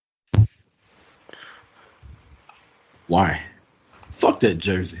Why? Fuck that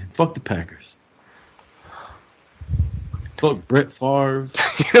jersey. Fuck the Packers. Fuck Brett Favre.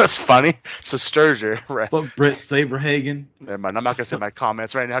 That's funny. So Sturger, right? Fuck Brett Saberhagen. Never mind. I'm not gonna say my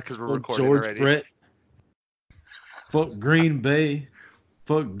comments right now because we're Fuck recording George already. Brett. Fuck Green Bay.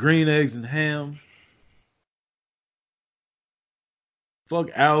 Fuck Green Eggs and Ham. Fuck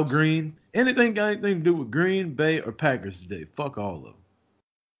Al Green. Anything got anything to do with Green Bay or Packers today? Fuck all of them.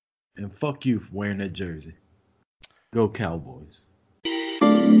 And fuck you for wearing that jersey. Go Cowboys.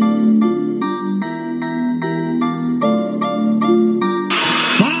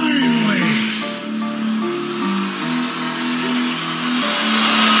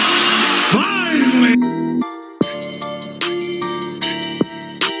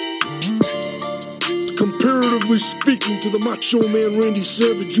 Comparatively speaking to the Macho Man Randy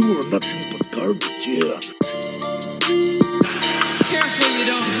Savage, you are nothing but garbage, yeah. Careful you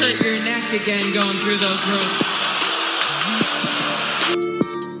don't hurt your neck again going through those ropes.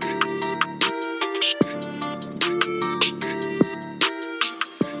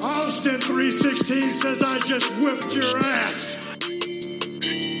 Austin 316 says I just whipped your ass.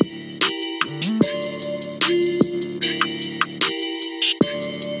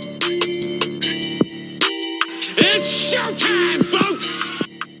 It's showtime, folks!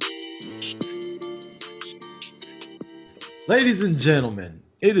 Ladies and gentlemen,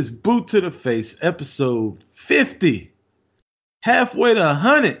 it is Boot to the Face, episode 50. Halfway to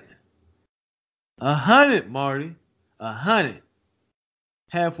 100. 100, Marty. 100.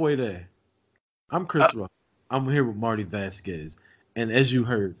 Halfway there. I'm Chris Rock. I'm here with Marty Vasquez. And as you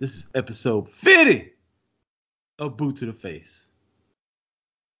heard, this is episode 50 of Boot to the Face.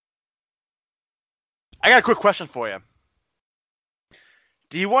 I got a quick question for you.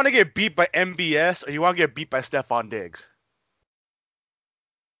 Do you want to get beat by MBS or do you want to get beat by Stephon Diggs?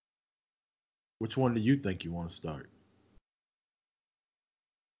 Which one do you think you want to start?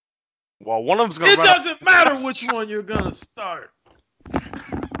 Well, one of them's going to It doesn't matter which one you're going to start.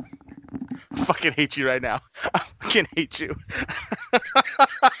 I fucking hate you right now. I fucking hate you.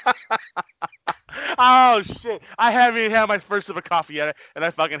 Oh, shit. I haven't even had my first sip of coffee yet, and I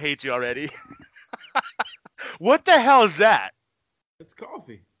fucking hate you already. What the hell is that? It's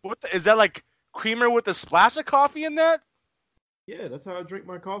coffee. Is that like creamer with a splash of coffee in that? Yeah, that's how I drink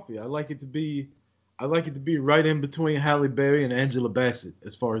my coffee. I like it to be right in between Halle Berry and Angela Bassett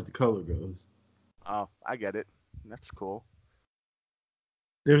as far as the color goes. Oh, I get it. That's cool.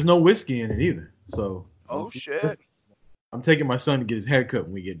 There's no whiskey in it either. So Oh shit. I'm taking my son to get his haircut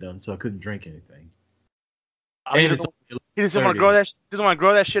when we get done, so I couldn't drink anything. He doesn't want to grow that. Doesn't want to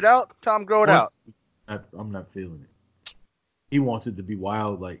grow that shit out. Tell him grow it out. I'm not feeling it. He wants it to be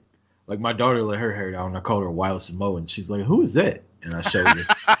wild, like my daughter let her hair down. And I called her a wild Samoan. She's like, "Who is that?" And I showed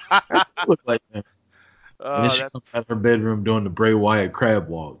her. Look like that. And then she comes out of her bedroom doing the Bray Wyatt crab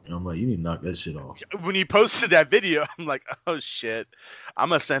walk, and I'm like, "You need to knock that shit off." When you posted that video, I'm like, "Oh shit!" I'm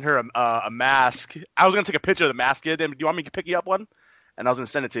gonna send her a mask. I was gonna take a picture of the mask. Do you want me to pick you up one? And I was gonna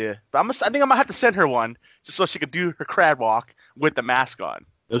send it to you. But I think I'm gonna have to send her one just so she could do her crab walk with the mask on.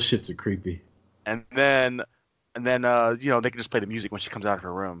 Those shits are creepy. And then they can just play the music when she comes out of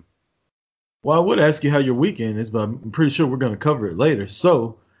her room. Well, I would ask you how your weekend is, but I'm pretty sure we're going to cover it later.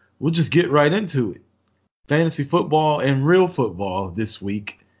 So we'll just get right into it. Fantasy football and real football this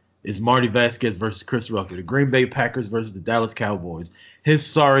week is Marty Vasquez versus Chris Rucker. The Green Bay Packers versus the Dallas Cowboys. His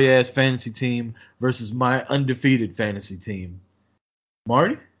sorry-ass fantasy team versus my undefeated fantasy team.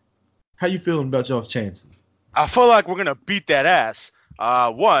 Marty, how you feeling about y'all's chances? I feel like we're going to beat that ass.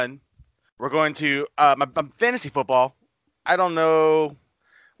 One, we're going to my fantasy football. I don't know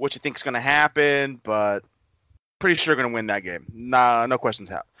what you think is going to happen, but pretty sure we're going to win that game. Nah, no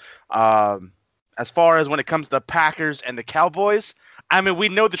questions asked. As far as when it comes to the Packers and the Cowboys, I mean, we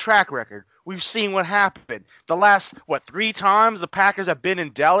know the track record. We've seen what happened. The last, 3 times the Packers have been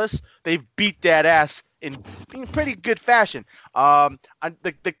in Dallas, they've beat that ass in pretty good fashion. Fashion.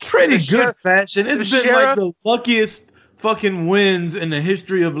 It's been like the luckiest fucking wins in the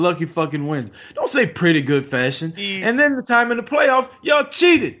history of lucky fucking wins. Don't say pretty good fashion. And then the time in the playoffs, y'all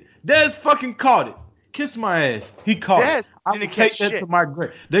cheated. Dez fucking caught it. Kiss my ass. He caught it. I'm going to take that to my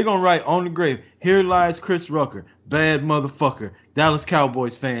grave. They're going to write on the grave, here lies Chris Rucker. Bad motherfucker. Dallas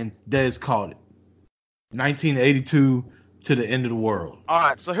Cowboys fan. Dez caught it. 1982 to the end of the world. All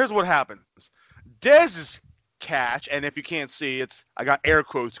right, so here's what happens. Dez's catch, and if you can't see, I got air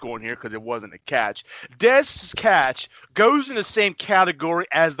quotes going here because it wasn't a catch. Dez's catch goes in the same category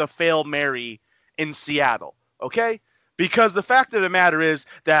as the Fail Mary in Seattle, okay? Because the fact of the matter is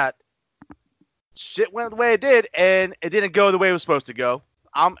that shit went the way it did, and it didn't go the way it was supposed to go.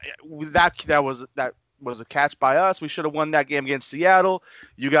 That was a catch by us. We should have won that game against Seattle.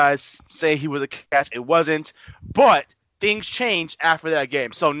 You guys say he was a catch. It wasn't. But things changed after that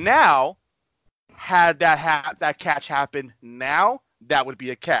game. So now, had that catch happen now, that would be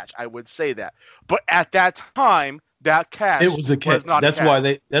a catch. I would say that. But at that time, that catch it was a catch. Not that's a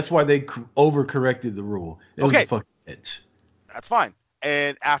catch. why they overcorrected the rule. It was a fucking catch. That's fine.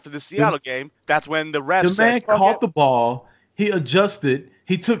 And after the Seattle game, that's when the ref the said, man caught the ball. He adjusted.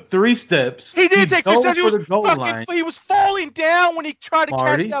 He took 3 steps. He did take 3 steps. He was falling down when he tried to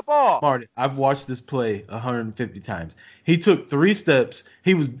catch that ball. Marty, I've watched this play 150 times. He took 3 steps.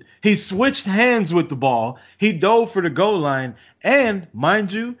 He switched hands with the ball. He dove for the goal line. And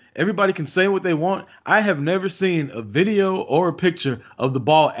mind you, everybody can say what they want. I have never seen a video or a picture of the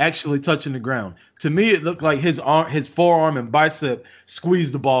ball actually touching the ground. To me, it looked like his forearm and bicep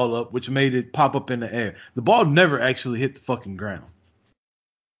squeezed the ball up, which made it pop up in the air. The ball never actually hit the fucking ground.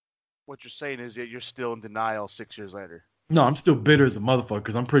 What you're saying is that you're still in denial 6 years later. No, I'm still bitter as a motherfucker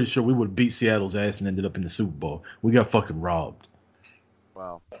because I'm pretty sure we would have beat Seattle's ass and ended up in the Super Bowl. We got fucking robbed.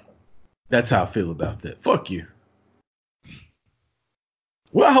 Wow. That's how I feel about that. Fuck you.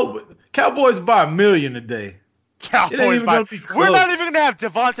 Well, I hope Cowboys buy $1 million today. We're not even going to have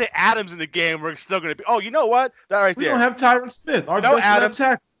Devontae Adams in the game. We're still going to be. Oh, you know what? That right we there. We don't have Tyron Smith. No Adams.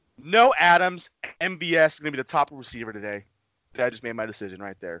 No Adams. MBS is going to be the top receiver today. I just made my decision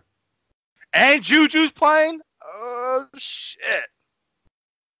right there. And Juju's playing? Oh, shit.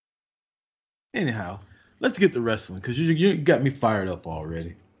 Anyhow, let's get to wrestling because you got me fired up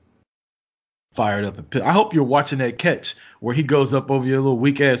already. Fired up. I hope you're watching that catch where he goes up over your little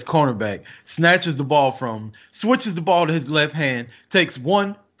weak-ass cornerback, snatches the ball from him, switches the ball to his left hand, takes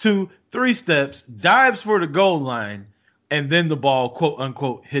 1, 2, 3 steps, dives for the goal line, and then the ball,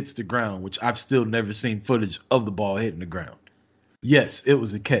 quote-unquote, hits the ground, which I've still never seen footage of the ball hitting the ground. Yes, it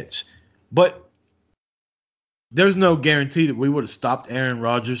was a catch. But there's no guarantee that we would have stopped Aaron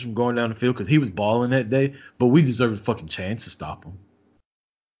Rodgers from going down the field because he was balling that day, but we deserved a fucking chance to stop him.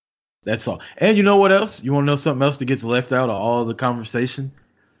 That's all. And you know what else? You want to know something else that gets left out of all the conversation?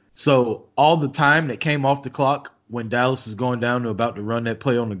 So all the time that came off the clock when Dallas is going down to about to run that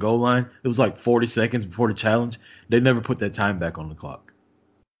play on the goal line, it was like 40 seconds before the challenge. They never put that time back on the clock.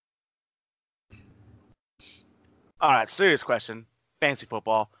 All right, serious question. Fantasy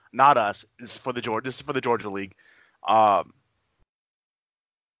football, not us. This is for the Georgia League.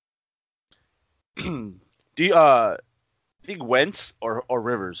 Do you think Wentz or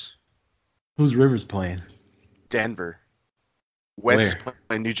Rivers? Who's Rivers playing? Denver. Wentz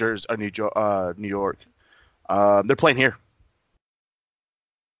playing New Jersey or New York. They're playing here.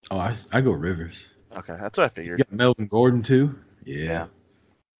 Oh, I go Rivers. Okay, that's what I figured. You got Melvin Gordon too. Yeah.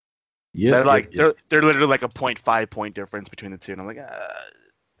 They're literally like a 0.5 point difference between the two, and I'm like,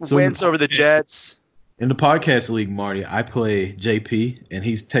 so Wentz over the Jets. In the podcast league, Marty, I play JP, and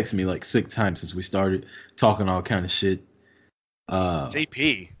he's texted me like 6 times since we started talking all kind of shit.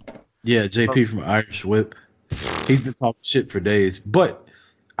 JP. Yeah, JP from Irish Whip. He's been talking shit for days, but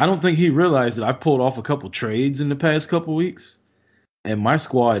I don't think he realized that I pulled off a couple trades in the past couple weeks, and my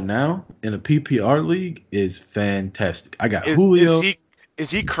squad now in a PPR league is fantastic. I got Julio. Is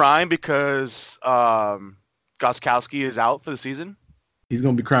he crying because Gostkowski is out for the season? He's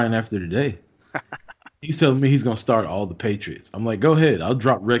gonna be crying after today. He's telling me he's gonna start all the Patriots. I'm like, go ahead. I'll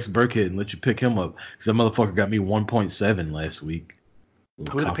drop Rex Burkhead and let you pick him up because that motherfucker got me 1.7 last week.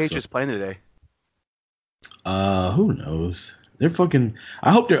 Who are the Patriots playing today? Who knows? They're fucking.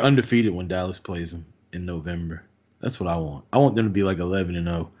 I hope they're undefeated when Dallas plays them in November. That's what I want. I want them to be like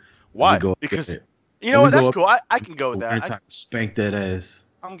 11-0. Why? Because you know what? That's cool. I can go with that. Spank that ass.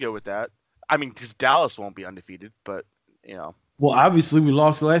 I'm good with that. I mean, because Dallas won't be undefeated, but you know. Well, obviously we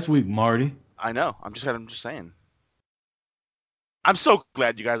lost last week, Marty. I know. I'm just saying. I'm so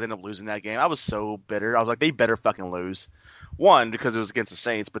glad you guys ended up losing that game. I was so bitter. I was like, they better fucking lose. 1, because it was against the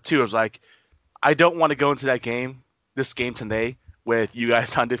Saints, but 2, I was like, I don't want to go into this game today, with you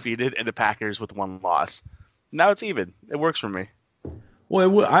guys undefeated and the Packers with 1 loss. Now it's even. It works for me.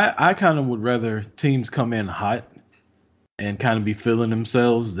 Well, I kind of would rather teams come in hot and kind of be feeling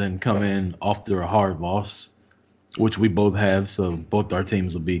themselves than come in after a hard loss, which we both have. So both our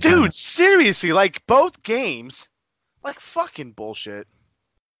teams will be. Dude, seriously, like both games, like fucking bullshit.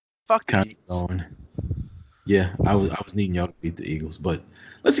 Fuck the Eagles. Going. Yeah, I was needing y'all to beat the Eagles, but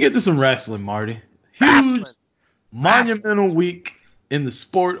let's get to some wrestling, Marty. Huge, monumental week in the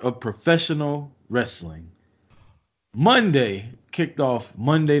sport of professional wrestling. Monday kicked off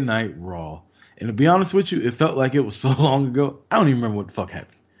Monday Night Raw. And to be honest with you, it felt like it was so long ago. I don't even remember what the fuck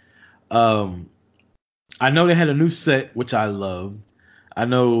happened. I know they had a new set, which I loved. I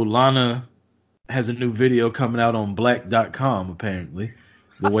know Lana has a new video coming out on black.com, apparently.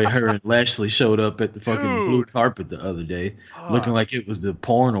 The way her and Lashley showed up at the fucking blue carpet the other day, looking like it was the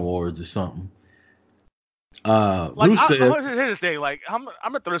porn awards or something. Like, Rusev. Here's the thing. Like, I'm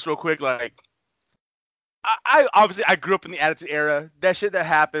gonna throw this real quick. Like, I obviously I grew up in the Attitude Era. That shit that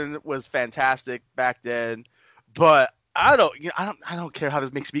happened was fantastic back then. But I don't care how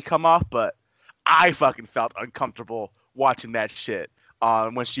this makes me come off. But I fucking felt uncomfortable watching that shit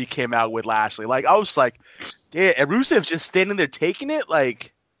when she came out with Lashley. Like, I was like, damn, and Rusev just standing there taking it.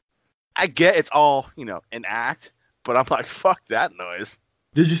 Like, I get it's all an act, but I'm like, fuck that noise.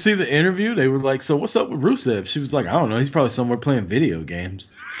 Did you see the interview? They were like, so what's up with Rusev? She was like, I don't know. He's probably somewhere playing video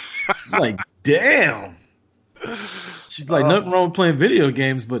games. It's like, damn. She's like, nothing wrong with playing video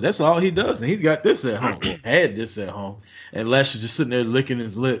games, but that's all he does. And he's got this at home. Or had this at home. And Lashley just sitting there licking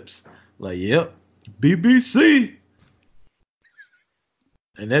his lips. Like, yep, BBC.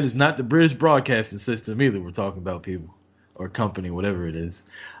 And that is not the British broadcasting system either. We're talking about people or company, whatever it is.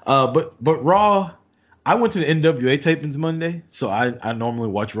 But Raw, I went to the NWA tapings Monday, so I normally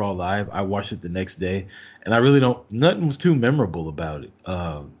watch Raw live. I watched it the next day, and I really nothing was too memorable about it.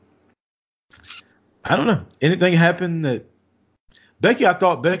 I don't know. Anything happened that Becky, I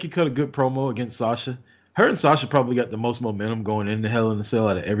thought Becky cut a good promo against Sasha. Her and Sasha probably got the most momentum going into Hell in a Cell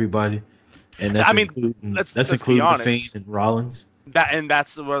out of everybody. And that's including The Fiend and Rollins.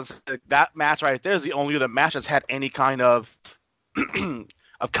 That match right there is the only other match that's had any kind of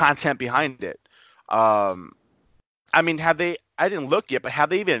of content behind it. I mean, have they? I didn't look yet, but have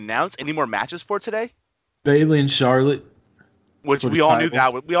they even announced any more matches for today? Bayley and Charlotte, which we all knew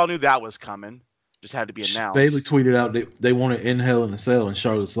that was coming. Just had to be announced. Bayley tweeted out they want to end Hell in a Cell, and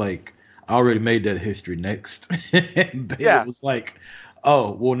Charlotte's like, I already made that history. Next, and Bayley was like,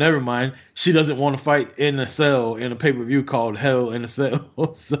 oh, well, never mind. She doesn't want to fight in a cell in a pay-per-view called Hell in a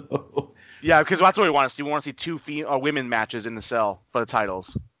Cell. So yeah, because that's what we want to see. We want to see two women matches in the cell for the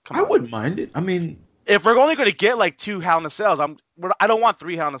titles. I wouldn't mind it. I mean, if we're only going to get like 2 Hell in a Cells, I don't want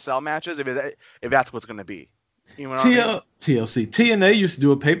 3 Hell in a Cell matches if that's what's going to be. You know what I mean? TLC. TNA used to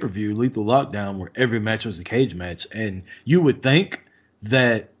do a pay-per-view, Lethal Lockdown, where every match was a cage match, and you would think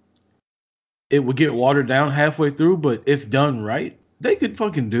that it would get watered down halfway through, but if done right, they could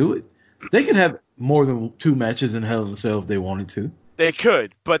fucking do it. They could have more than 2 matches in Hell in a Cell if they wanted to. They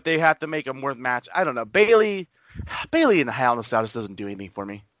could, but they have to make them worth match. I don't know. Bayley in the Hell in a Cell just doesn't do anything for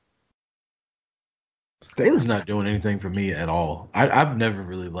me. Bayley's not doing anything for me at all. I've never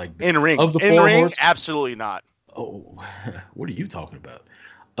really liked Bayley. In ring. Of the in four ring, horse, absolutely not. Oh, what are you talking about?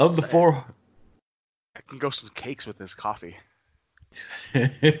 Of the 4, I can go some cakes with this coffee.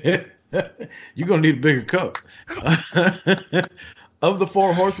 You're gonna need a bigger cup. Of the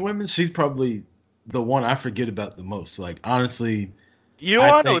 4 horsewomen, she's probably the one I forget about the most. Like, honestly,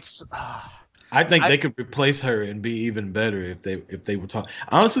 I think they could replace her and be even better if they were talking.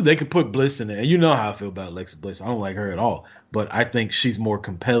 Honestly, they could put Bliss in there. And you know how I feel about Alexa Bliss. I don't like her at all, but I think she's more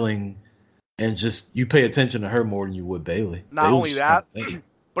compelling, and just you pay attention to her more than you would Bayley. Not only that,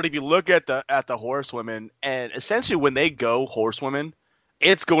 but if you look at the horsewomen, and essentially when they go horsewomen,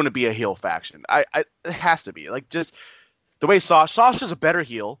 it's going to be a heel faction. It has to be. Like, just the way Sasha's a better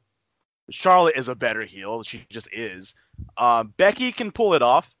heel. Charlotte is a better heel. She just is. Becky can pull it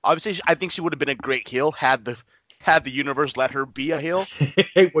off. Obviously, I think she would have been a great heel had the universe let her be a heel.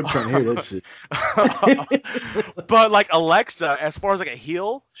 We're trying to hear that shit. But like Alexa, as far as like a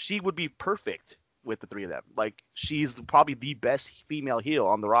heel, she would be perfect with the 3 of them. Like, she's probably the best female heel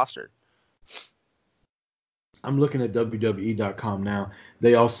on the roster. I'm looking at WWE.com now.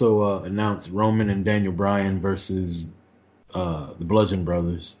 They also announced Roman and Daniel Bryan versus the Bludgeon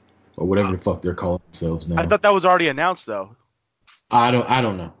Brothers, or whatever the fuck they're calling themselves now. I thought that was already announced, though. I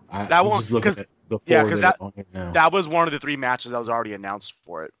don't know. That one, just looking at the 4 that was one of the 3 matches that was already announced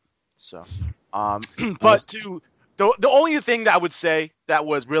for it. So, but the only thing that I would say that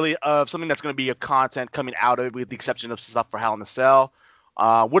was really something that's going to be a content coming out of it, with the exception of stuff for Hell in a Cell,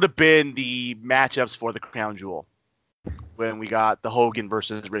 would have been the matchups for the Crown Jewel when we got the Hogan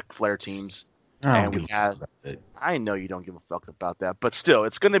versus Ric Flair teams. I know you don't give a fuck about that, but still,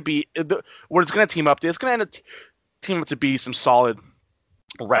 it's going to be what it's going to team up to. It's going to team up to be some solid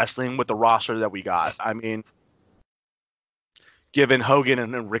wrestling with the roster that we got. I mean, given Hogan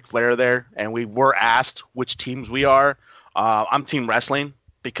and Ric Flair there, and we were asked which teams we are, I'm Team Wrestling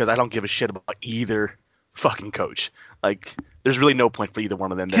because I don't give a shit about either fucking coach. Like, there's really no point for either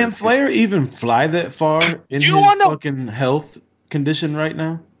one of them. Can Flair even fly that far in his fucking health condition right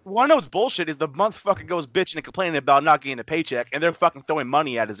now? Well, I know it's bullshit. Is the motherfucker goes bitching and complaining about not getting a paycheck, and they're fucking throwing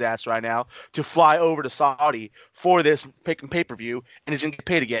money at his ass right now to fly over to Saudi for this pay-per-view, and he's gonna get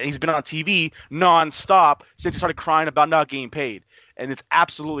paid again. And he's been on TV nonstop since he started crying about not getting paid, and it's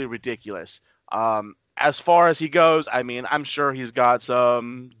absolutely ridiculous. As far as he goes, I mean, I'm sure he's got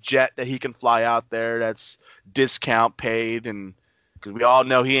some jet that he can fly out there that's discount paid, and because we all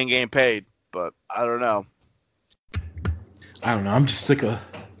know he ain't getting paid. But I don't know. I'm just sick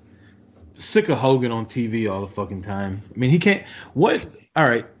of Hogan on TV all the fucking time. I mean, he can't. What? All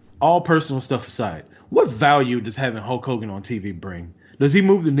right. All personal stuff aside, what value does having Hulk Hogan on TV bring? Does he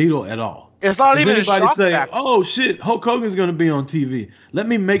move the needle at all? It's not does even anybody a shock say, factor. "Oh shit, Hulk Hogan's going to be on TV. Let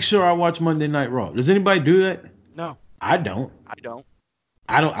me make sure I watch Monday Night Raw." Does anybody do that? No, I don't.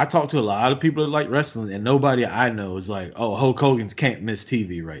 I talk to a lot of people that like wrestling, and nobody I know is like, "Oh, Hulk Hogan's can't miss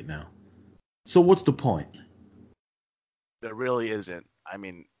TV right now." So what's the point? There really isn't. I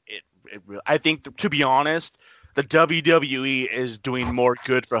mean, I think, to be honest, the WWE is doing more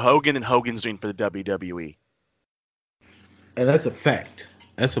good for Hogan than Hogan's doing for the WWE. And that's a fact.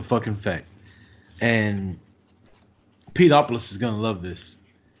 That's a fucking fact. And Peteopolis is going to love this.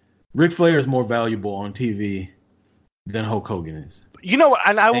 Ric Flair is more valuable on TV than Hulk Hogan is. You know what?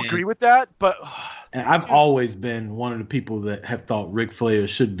 And I will agree with that, but... And I've always been one of the people that have thought Ric Flair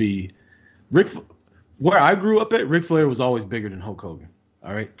should be... Where I grew up at, Ric Flair was always bigger than Hulk Hogan.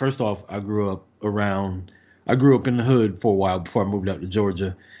 All right. First off, I grew up in the hood for a while before I moved out to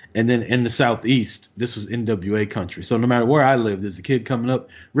Georgia. And then in the Southeast, this was NWA country. So no matter where I lived as a kid coming up,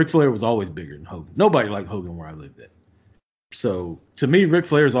 Ric Flair was always bigger than Hogan. Nobody liked Hogan where I lived at. So to me, Ric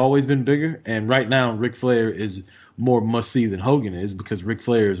Flair has always been bigger. And right now, Ric Flair is more must-see than Hogan is because Ric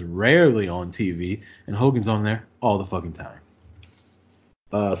Flair is rarely on TV and Hogan's on there all the fucking time.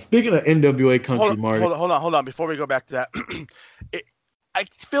 Speaking of NWA country, Marty. Hold on. Before we go back to that, I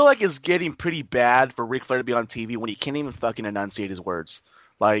feel like it's getting pretty bad for Ric Flair to be on TV when he can't even fucking enunciate his words.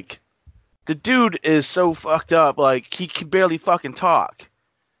 Like, the dude is so fucked up. Like, he can barely fucking talk.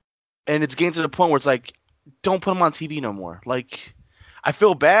 And it's getting to the point where it's like, don't put him on TV no more. Like, I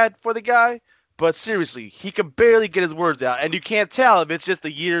feel bad for the guy, but seriously, he can barely get his words out. And you can't tell if it's just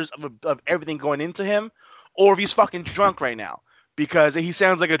the years of everything going into him or if he's fucking drunk right now. Because he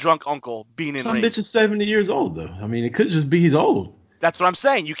sounds like a drunk uncle being in Some ring. bitch is 70 years old, though. I mean, it could just be he's old. That's what I'm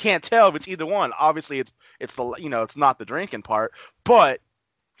saying. You can't tell if it's either one. Obviously, it's the it's not the drinking part, but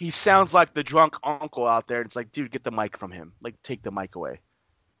he sounds like the drunk uncle out there. It's like, dude, get the mic from him. Like, take the mic away.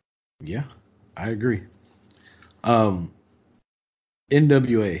 Yeah, I agree. NWA.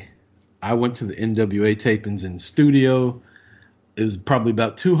 I went to the NWA tapings in the studio. It was probably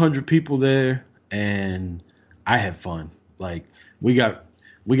about 200 people there, and I had fun. Like, we got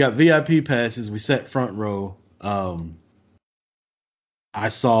VIP passes. We sat front row. I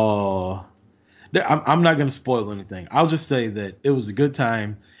saw. I'm not going to spoil anything. I'll just say that it was a good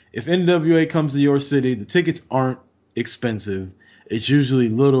time. If NWA comes to your city, the tickets aren't expensive. It's usually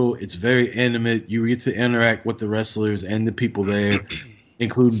little. It's very intimate. You get to interact with the wrestlers and the people there,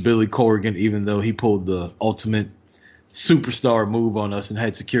 including Billy Corgan, even though he pulled the ultimate superstar move on us and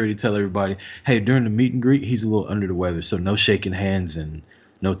had security tell everybody, hey, during the meet and greet, he's a little under the weather, so no shaking hands and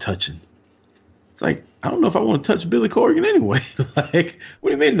no touching. It's like, I don't know if I want to touch Billy Corgan anyway. Like, what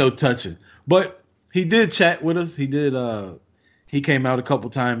do you mean no touching? But he did chat with us. He did. He came out a couple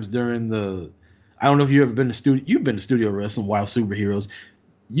times during the. I don't know if you've ever been to studio. You've been to studio wrestling, Wild Superheroes.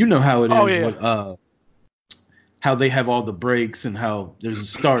 You know how it is. Oh, yeah. With, how they have all the breaks and how there's a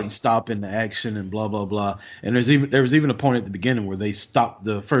start and stop in the action and blah blah blah. And there was even a point at the beginning where they stopped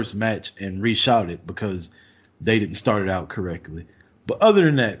the first match and reshot it because they didn't start it out correctly. But other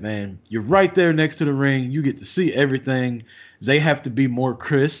than that, man, you're right there next to the ring. You get to see everything. They have to be more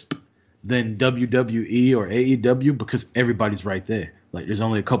crisp than WWE or AEW because everybody's right there. Like, there's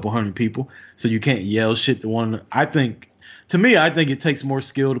only a couple hundred people, so you can't yell shit to one. I think it takes more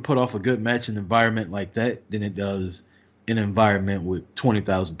skill to put off a good match in an environment like that than it does in an environment with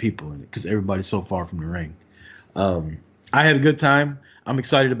 20,000 people in it because everybody's so far from the ring. I had a good time. I'm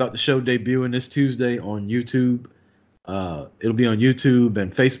excited about the show debuting this Tuesday on YouTube. It'll be on YouTube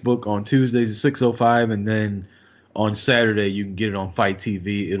and Facebook on Tuesdays at 6:05, and then on Saturday you can get it on Fight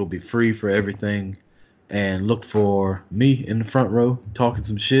TV. It'll be free for everything. And look for me in the front row talking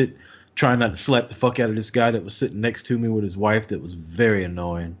some shit, trying not to slap the fuck out of this guy that was sitting next to me with his wife. That was very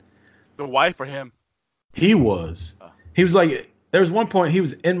annoying. The wife or him? He was. He was like, there was one point he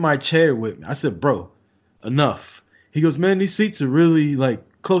was in my chair with me. I said, bro, enough. He goes, man, these seats are really like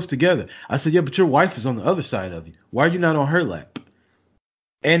close together. I said, yeah, but your wife is on the other side of you. Why are you not on her lap?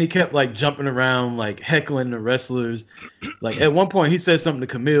 And he kept like jumping around, like heckling the wrestlers. Like at one point he said something to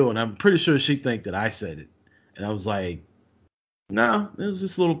Camille, and I'm pretty sure she think that I said it. And I was like, no, it was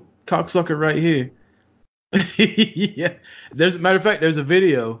this little cocksucker right here. Yeah. There's a matter of fact, there's a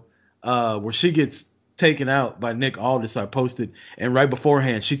video where she gets taken out by Nick Aldis. I posted, and right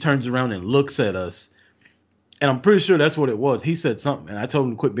beforehand she turns around and looks at us. And I'm pretty sure that's what it was. He said something, and I told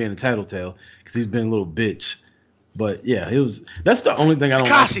him to quit being a tattletale because he's been a little bitch. But yeah, it was. That's the only thing I don't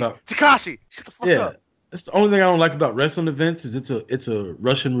like about Takashi. Shut the fuck up. That's the only thing I don't like about wrestling events is it's a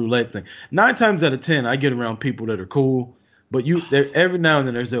Russian roulette thing. 9 times out of 10, I get around people that are cool, but every now and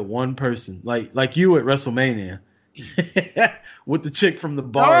then there's that one person like you at WrestleMania with the chick from the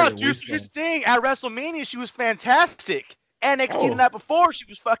bar. No, here's the thing. At WrestleMania, she was fantastic. NXT the night before, she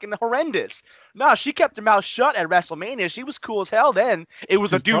was fucking horrendous. No, she kept her mouth shut at WrestleMania. She was cool as hell then. It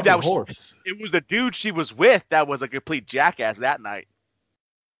was the dude that was. It was the dude she was with that was a complete jackass that night.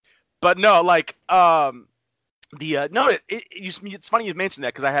 But no, like it's funny you mentioned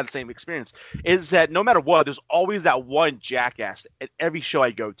that because I had the same experience. Is that no matter what, there's always that one jackass at every show I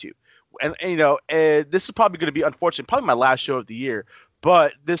go to, and this is probably going to be unfortunate, probably my last show of the year.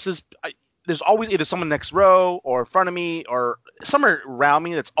 But there's always either someone next row or in front of me or somewhere around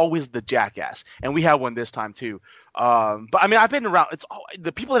me that's always the jackass. And we had one this time too. But I mean, I've been around.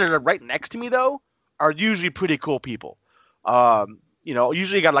 The people that are right next to me though are usually pretty cool people.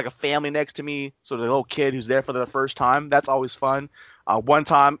 Usually got like a family next to me. So the little kid who's there for the first time, that's always fun. One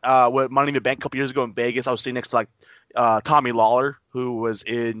time with Money in the Bank a couple years ago in Vegas, I was sitting next to like Tommy Lawler, who was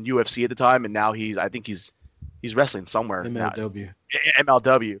in UFC at the time. And now I think he's wrestling somewhere. MLW.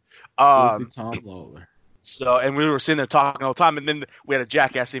 MLW. Tom Lawler. So, and we were sitting there talking all the time, and then we had a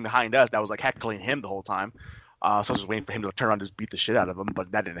jackass sitting behind us that was like heckling him the whole time. So I was just waiting for him to turn around and just beat the shit out of him,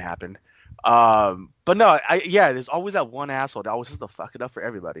 but that didn't happen. But no, there's always that one asshole that always has to fuck it up for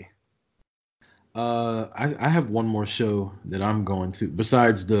everybody. I have one more show that I'm going to,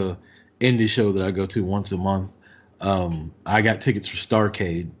 besides the indie show that I go to once a month. I got tickets for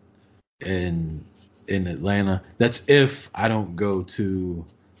Starrcade in Atlanta. That's if I don't go to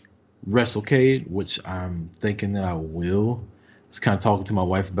WrestleCade, which I'm thinking that I will. I was kind of talking to my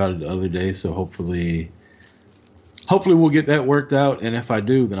wife about it the other day, so hopefully we'll get that worked out. And if I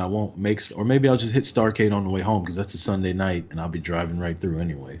do, then I won't or maybe I'll just hit Starrcade on the way home because that's a Sunday night and I'll be driving right through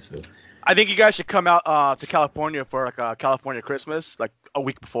anyway. So I think you guys should come out to California for like a California Christmas, like 2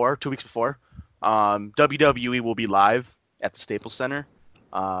 weeks before. WWE will be live at the Staples Center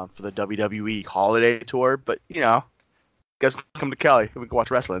for the WWE holiday tour, but guys come to Cali. We can watch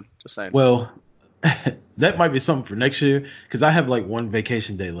wrestling. Just saying. Well, that might be something for next year because I have like one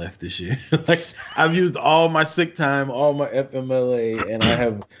vacation day left this year. Like I've used all my sick time, all my FMLA, and I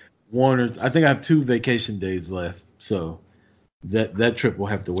have I think I have 2 vacation days left. So that trip will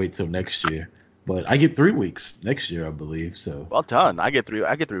have to wait till next year. But I get 3 weeks next year, I believe. So well done. I get 3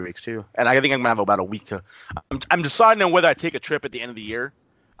 weeks too, and I think I'm gonna have about a week to. I'm deciding on whether I take a trip at the end of the year.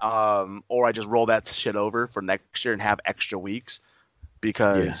 Or I just roll that shit over for next year and have extra weeks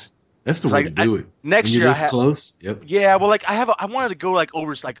because that's the way to do it. Next year, close. Yep. Yeah, well, like I wanted to go like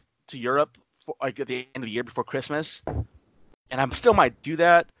over like to Europe for, like at the end of the year before Christmas, and I still might do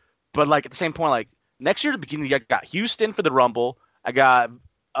that. But like at the same point, like next year at the beginning, I got Houston for the Rumble. I got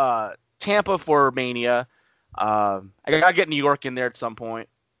Tampa for Mania. I gotta get New York in there at some point,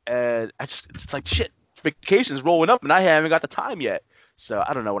 and it's like shit. Vacation's rolling up, and I haven't got the time yet. So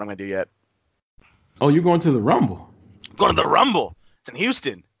I don't know what I'm going to do yet. Oh, you're going to the Rumble? I'm going to the Rumble. It's in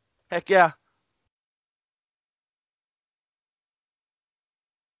Houston. Heck yeah.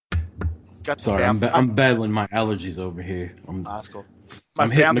 Sorry, I'm battling my allergies over here. That's cool. I'm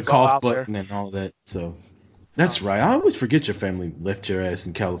hitting the cough button and all that. So that's right. I always forget your family left your ass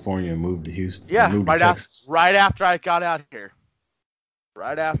in California and moved to Houston. Yeah, right after I got out here.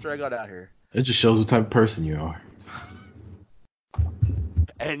 It just shows what type of person you are.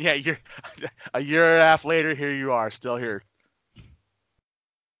 And yeah, you're a year and a half later. Here you are, still here.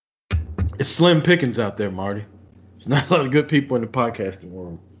 It's slim pickings out there, Marty. There's not a lot of good people in the podcasting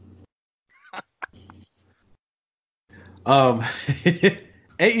world. AEW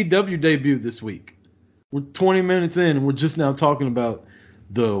debuted this week. We're 20 minutes in, and we're just now talking about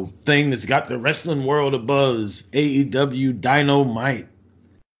the thing that's got the wrestling world abuzz. AEW Dynamite.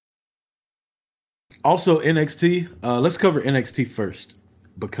 Also NXT. Let's cover NXT first.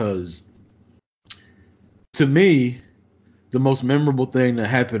 Because to me, the most memorable thing that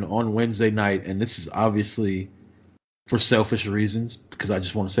happened on Wednesday night, and this is obviously for selfish reasons, because I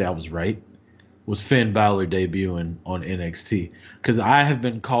just want to say I was right, was Finn Balor debuting on NXT. Because I have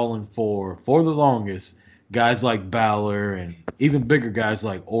been calling for the longest, guys like Balor and even bigger guys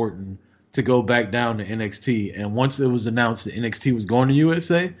like Orton to go back down to NXT. And once it was announced that NXT was going to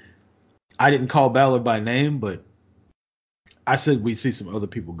USA, I didn't call Balor by name, but I said we see some other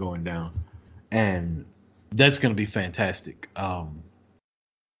people going down. And that's going to be fantastic.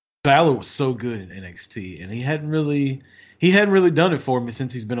 Balor was so good in NXT, and he hadn't really done it for me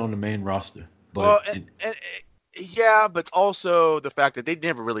since he's been on the main roster. But yeah, but it's also the fact that they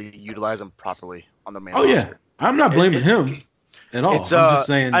never really utilize him properly on the main roster. Yeah, I'm not blaming him at all. I'm just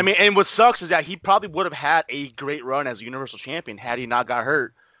saying. I mean, and what sucks is that he probably would have had a great run as a Universal Champion had he not got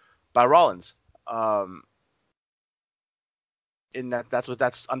hurt by Rollins. And that's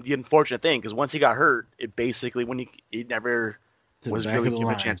the unfortunate thing, because once he got hurt, it basically he never was really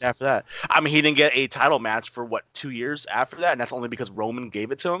given a chance after that. I mean, he didn't get a title match for 2 years after that, and that's only because Roman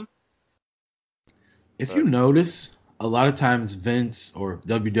gave it to him. If you notice, a lot of times Vince or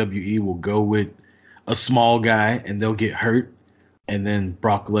WWE will go with a small guy and they'll get hurt, and then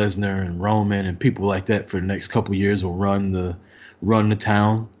Brock Lesnar and Roman and people like that for the next couple years will run the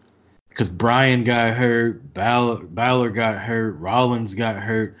town. Because Bryan got hurt, Balor got hurt, Rollins got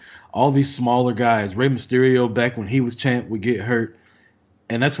hurt, all these smaller guys. Rey Mysterio back when he was champ would get hurt.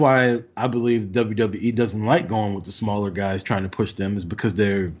 And that's why I believe WWE doesn't like going with the smaller guys, trying to push them, is because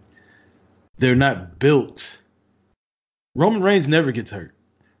they're not built. Roman Reigns never gets hurt.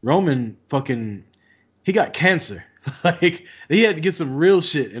 Roman he got cancer. Like, he had to get some real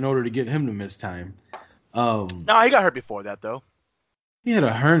shit in order to get him to miss time. No, he got hurt before that, though. He had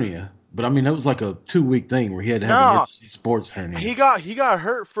a hernia. But I mean, that was like a 2-week thing where he had to have an emergency sports hernia. He got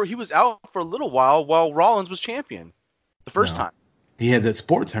hurt he was out for a little while Rollins was champion. The first time. He had that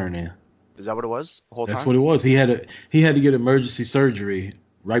sports hernia. Is that what it was the whole time? That's what it was. He had to get emergency surgery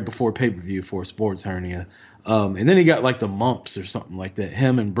right before pay-per-view for a sports hernia. And then he got like the mumps or something like that.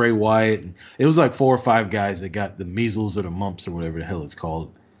 Him and Bray Wyatt. And it was like 4 or 5 guys that got the measles or the mumps or whatever the hell it's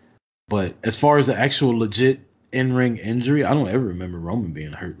called. But as far as the actual legit in-ring injury, I don't ever remember Roman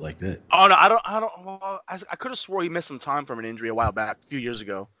being hurt like that. Oh no, I don't. Well, I could have swore he missed some time from an injury a while back, a few years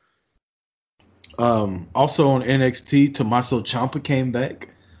ago. Also on NXT, Tommaso Ciampa came back.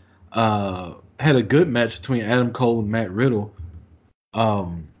 Had a good match between Adam Cole and Matt Riddle.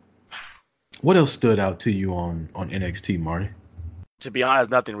 What else stood out to you on NXT, Marty? To be honest,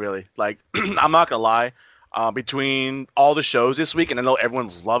 nothing really. Like, I'm not gonna lie. Between all the shows this week, and I know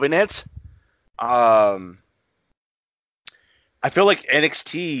everyone's loving it. I feel like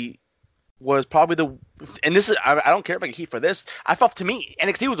NXT was probably and this is, I don't care if I get heat for this. I felt, to me,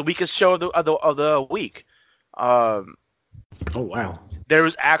 NXT was the weakest show of the week. Oh wow! There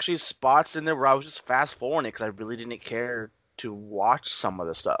was actually spots in there where I was just fast forwarding it because I really didn't care to watch some of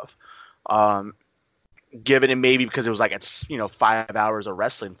the stuff. Given it maybe because it was like it's 5 hours of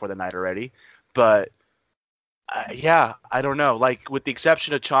wrestling for the night already, but. Yeah, I don't know. Like, with the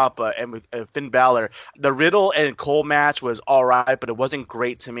exception of Ciampa and Finn Balor, the Riddle and Cole match was all right, but it wasn't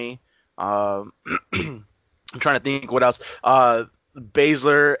great to me. I'm trying to think what else.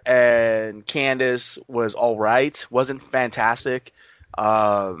 Baszler and Candice was all right. Wasn't fantastic.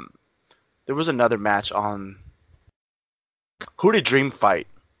 There was another match on... Who did Dream fight?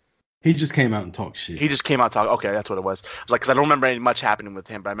 He just came out and talked shit. Okay, that's what it was. I was like, because I don't remember much happening with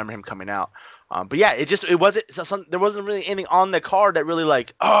him, but I remember him coming out. But yeah, there wasn't really anything on the card that really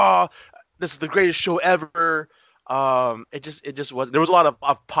like, oh, this is the greatest show ever. It just wasn't. There was a lot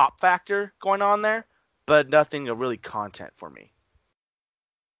of pop factor going on there, but nothing of really content for me.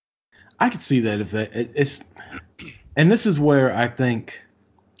 I could see that and this is where I think,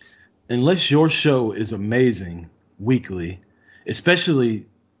 unless your show is amazing weekly, especially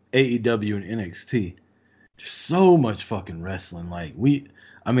AEW and NXT, there's so much fucking wrestling. Like,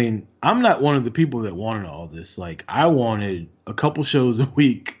 I'm not one of the people that wanted all this. Like, I wanted a couple shows a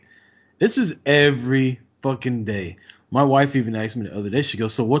week. This is every fucking day. My wife even asked me the other day, she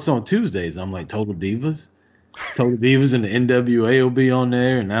goes, so what's on Tuesdays? I'm like, Total Divas. Total Divas and the NWA will be on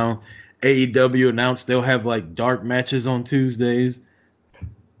there. And now AEW announced they'll have like dark matches on Tuesdays.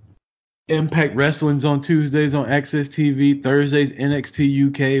 Impact Wrestling's on Tuesdays on Access TV. Thursdays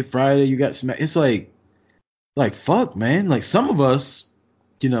NXT UK. Friday you got Smack. It's like fuck, man. Like, some of us,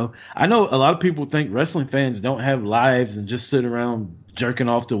 I know a lot of people think wrestling fans don't have lives and just sit around jerking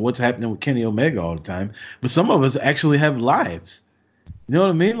off to what's happening with Kenny Omega all the time. But some of us actually have lives. You know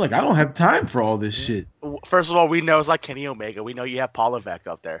what I mean? Like, I don't have time for all this shit. First of all, we know it's like Kenny Omega. We know you have Paul Levesque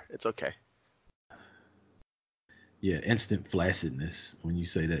up there. It's okay. Yeah, instant flaccidness when you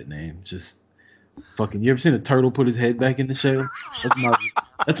say that name. Just fucking. You ever seen a turtle put his head back in the shell?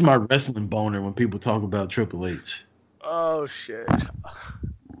 That's my wrestling boner when people talk about Triple H. Oh shit.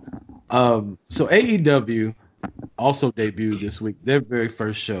 So AEW also debuted this week, their very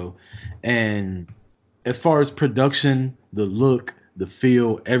first show, and as far as production, the look, the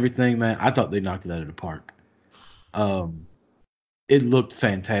feel, everything, man, I thought they knocked it out of the park. Um, it looked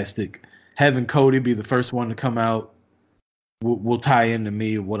fantastic. Having Cody be the first one to come out will tie into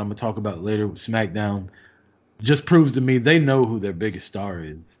me what I'm gonna talk about later with SmackDown. Just proves to me they know who their biggest star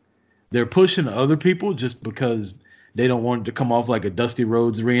is. They're pushing other people just because they don't want it to come off like a Dusty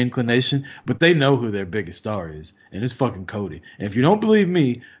Rhodes reincarnation, but they know who their biggest star is, and it's fucking Cody. And if you don't believe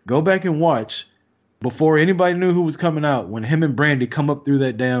me, go back and watch before anybody knew who was coming out when him and Brandy come up through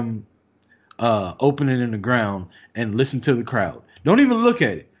that damn opening in the ground and listen to the crowd. Don't even look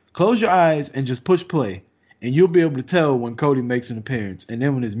at it. Close your eyes and just push play, and you'll be able to tell when Cody makes an appearance. And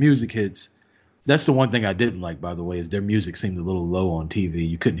then when his music hits, that's the one thing I didn't like, by the way, is their music seemed a little low on TV.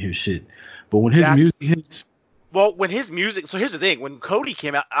 You couldn't hear shit. But when his music hits... Well, when his music... So here's the thing. When Cody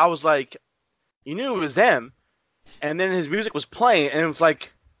came out, I was like, you knew it was them. And then his music was playing, and it was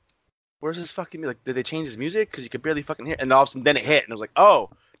like, where's his fucking music? Like, did they change his music? Because you could barely fucking hear it. And all of a sudden, then it hit, and it was like, oh,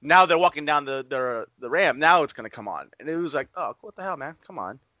 now they're walking down the ramp. Now it's going to come on. And it was like, oh, what the hell, man? Come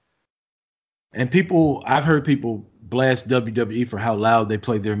on. And I've heard people blast WWE for how loud they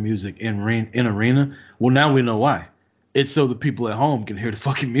play their music in arena. Well, now we know why. It's so the people at home can hear the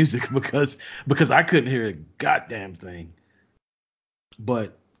fucking music because I couldn't hear a goddamn thing.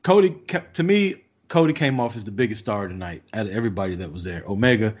 But Cody, to me, Cody came off as the biggest star tonight out of everybody that was there.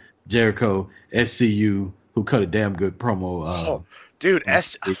 Omega, Jericho, SCU, who cut a damn good promo. Dude, I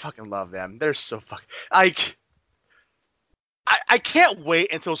fucking love them. They're so fucking... I can't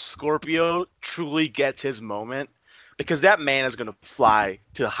wait until Scorpio truly gets his moment, because that man is going to fly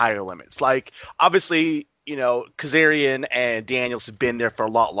to higher limits. Like, obviously, you know, Kazarian and Daniels have been there for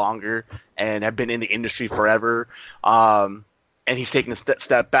a lot longer and have been in the industry forever. And he's taking a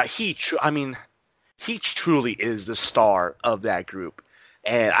step back. He truly is the star of that group.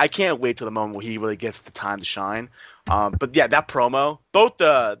 And I can't wait till the moment where he really gets the time to shine. But yeah, that promo, both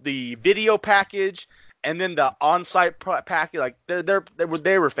the video package and then the on-site package, like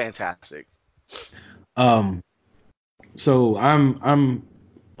they were fantastic. So I'm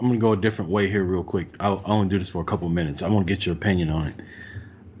gonna go a different way here real quick. I'll only do this for a couple of minutes. I want to get your opinion on it.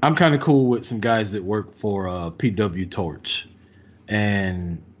 I'm kind of cool with some guys that work for PW Torch,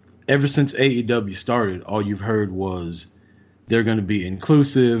 and ever since AEW started, all you've heard was they're going to be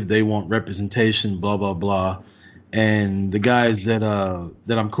inclusive. They want representation. Blah blah blah. And the guys that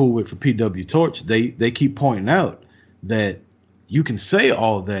I'm cool with for PW Torch, they keep pointing out that you can say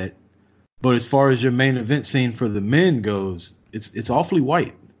all that, but as far as your main event scene for the men goes, it's awfully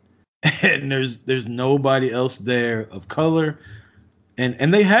white, and there's nobody else there of color,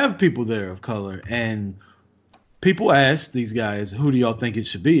 and they have people there of color, and people ask these guys, who do y'all think it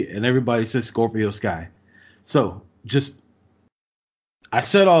should be, and everybody says Scorpio Sky. So I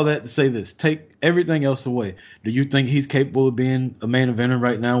said all that to say this. Take everything else away. Do you think he's capable of being a main eventer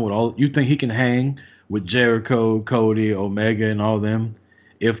right now? You think he can hang with Jericho, Cody, Omega, and all them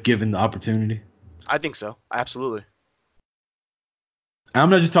if given the opportunity? I think so. Absolutely. I'm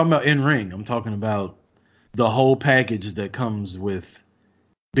not just talking about in ring. I'm talking about the whole package that comes with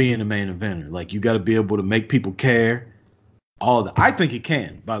being a main eventer. Like, you got to be able to make people care. All that. I think he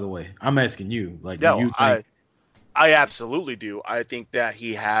can. By the way, I'm asking you. Like, do you think? I absolutely do. I think that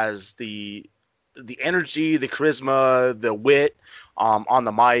he has the energy, the charisma, the wit on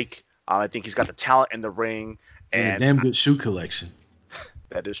the mic. I think he's got the talent in the ring. And a damn good shoe collection.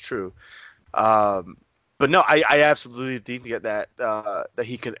 That is true. But no, I absolutely think that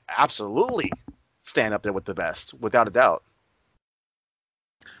he could absolutely stand up there with the best, without a doubt.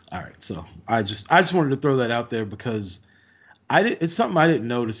 All right. So I just wanted to throw that out there because it's something I didn't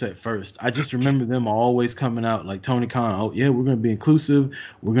notice at first. I just remember them always coming out like Tony Khan. Oh yeah, we're going to be inclusive.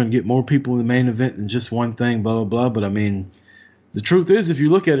 We're going to get more people in the main event than just one thing, blah, blah, blah. But I mean, the truth is, if you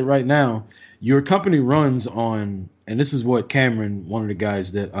look at it right now, your company runs on, and this is what Cameron, one of the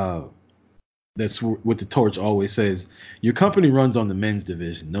guys that's with the Torch, always says, your company runs on the men's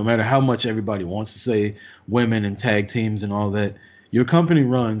division. No matter how much everybody wants to say women and tag teams and all that, your company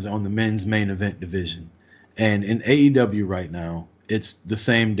runs on the men's main event division. And in AEW right now, it's the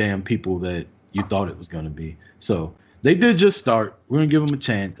same damn people that you thought it was going to be. So they did just start. We're going to give them a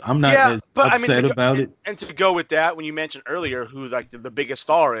chance. I'm not as upset about it. And to go with that, when you mentioned earlier who like the biggest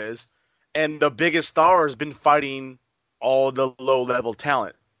star is, and the biggest star has been fighting all the low-level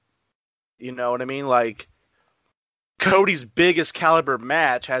talent. You know what I mean? Like, Cody's biggest caliber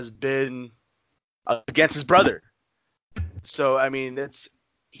match has been against his brother. So, I mean,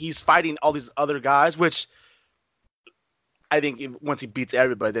 he's fighting all these other guys, which I think once he beats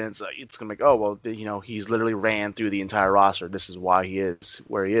everybody, then it's gonna be oh well, he's literally ran through the entire roster. This is why he is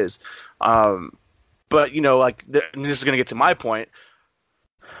where he is. But and this is gonna get to my point.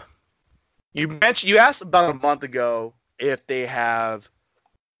 You asked about a month ago if they have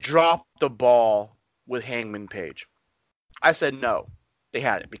dropped the ball with Hangman Page. I said no, they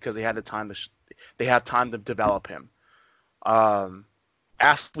had it because they had the time they have time to develop him.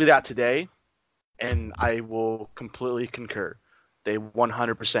 Ask me that today, and I will completely concur. They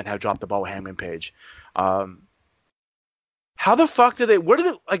 100% have dropped the ball with Hangman Page. How the fuck did they?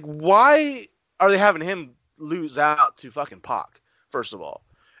 Why are they having him lose out to fucking Pac? First of all,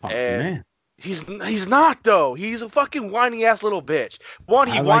 Pac's the man. He's not though. He's a fucking whiny ass little bitch.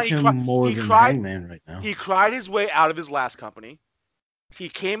 Hangman right now. He cried his way out of his last company. He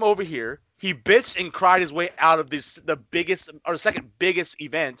came over here. He bitched and cried his way out of the biggest or second biggest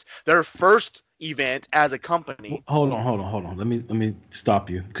event, their first event as a company. Hold on. Let me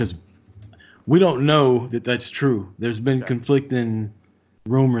stop you because we don't know that that's true. There's been conflicting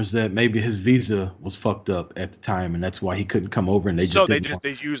rumors that maybe his visa was fucked up at the time, and that's why he couldn't come over. And they used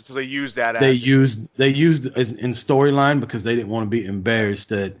that. They used as in storyline because they didn't want to be embarrassed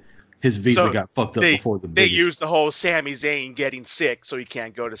that his visa got fucked up before the. They used the whole Sami Zayn getting sick, so he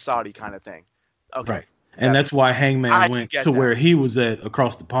can't go to Saudi kind of thing. Okay, right. And that's why Hangman went to where he was at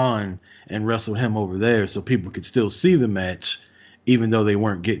across the pond and wrestled him over there, so people could still see the match. Even though they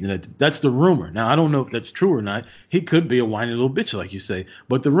weren't getting it. That's the rumor. Now, I don't know if that's true or not. He could be a whiny little bitch, like you say.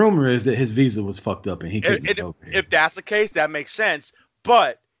 But the rumor is that his visa was fucked up and he couldn't go here. If that's the case, that makes sense.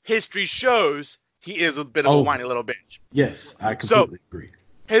 But history shows he is a bit of a whiny little bitch. Yes, I completely agree.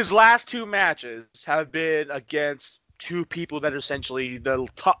 His last two matches have been against two people that are essentially at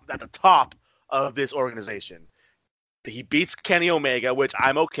the top of this organization. He beats Kenny Omega, which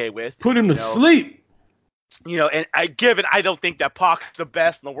I'm okay with. Put him to sleep. And I don't think that Pac's the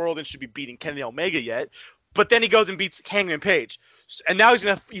best in the world and should be beating Kenny Omega yet, but then he goes and beats Hangman Page, and now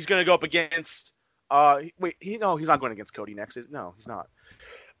he's gonna go up against he's not going against Cody next. No, he's not.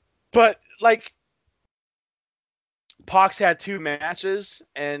 But Pac's had two matches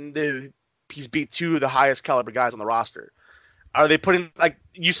and he's beat two of the highest caliber guys on the roster. Are they putting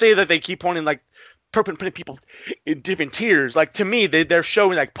you say that they keep pointing putting people in different tiers? To me, they're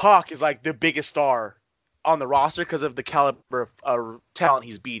showing Pac is the biggest star on the roster because of the caliber of talent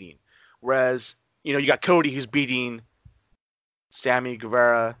he's beating. Whereas, you got Cody who's beating Sammy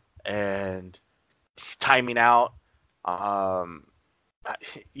Guevara and timing out. You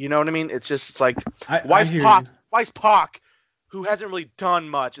know what I mean? Why is Pac, who hasn't really done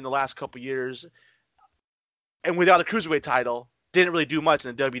much in the last couple years, and without a cruiserweight title, didn't really do much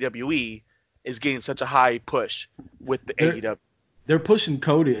in the WWE, is getting such a high push with the AEW? They're pushing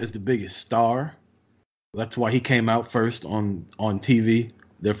Cody as the biggest star. That's why he came out first on TV.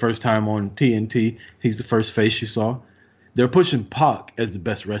 Their first time on TNT. He's the first face you saw. They're pushing Pac as the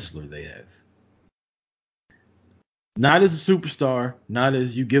best wrestler they have. Not as a superstar. Not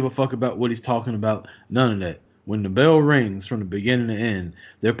as you give a fuck about what he's talking about. None of that. When the bell rings from the beginning to end,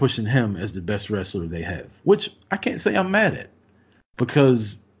 they're pushing him as the best wrestler they have. Which I can't say I'm mad at.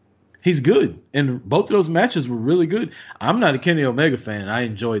 Because he's good. And both of those matches were really good. I'm not a Kenny Omega fan. I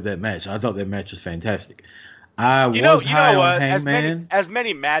enjoyed that match. I thought that match was fantastic. I was high on Hangman. As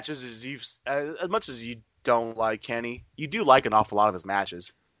many matches as much as you don't like Kenny, you do like an awful lot of his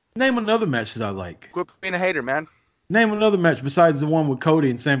matches. Name another match that I like. Quit being a hater, man. Name another match besides the one with Cody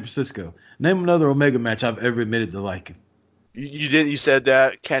in San Francisco. Name another Omega match I've ever admitted to liking. You did. You said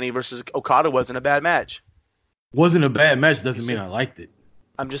that Kenny versus Okada wasn't a bad match. Wasn't a bad match doesn't mean I liked it.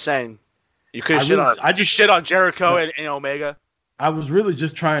 I'm just saying, you could shit on Jericho and Omega. I was really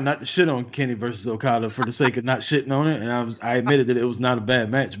just trying not to shit on Kenny versus Okada for the sake of not shitting on it, and I admitted that it was not a bad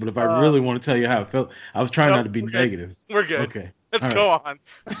match. But if I really want to tell you how I felt, I was trying not to be negative. We're good. Okay, let's go on.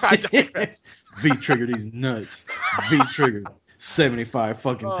 I digress. V-trigger these nuts. V-trigger 75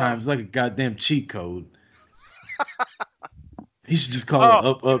 fucking times like a goddamn cheat code. He should just call it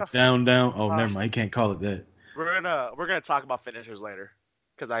up, up, down, down. Oh, never mind. He can't call it that. We're gonna talk about finishers later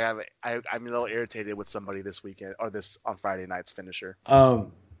because I'm a little irritated with somebody this weekend or on Friday night's finisher.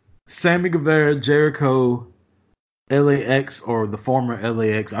 Sammy Guevara, Jericho, LAX or the former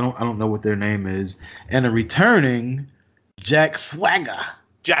LAX. I don't know what their name is, and a returning Jack Swagger.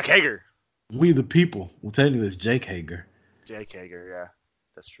 Jack Hager. We the people. Well, technically it's Jake Hager. Jake Hager, yeah,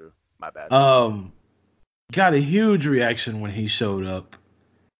 that's true. My bad. Got a huge reaction when he showed up.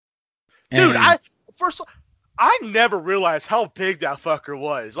 Dude, I never realized how big that fucker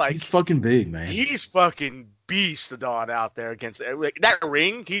was. He's fucking big, man. He's fucking beast out there against that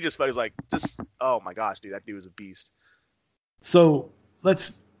ring. He just was oh my gosh, dude, that dude was a beast. So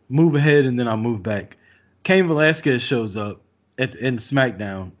let's move ahead and then I'll move back. Cain Velasquez shows up at the end of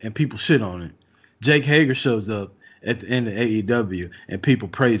SmackDown and people shit on it. Jake Hager shows up at the end of AEW and people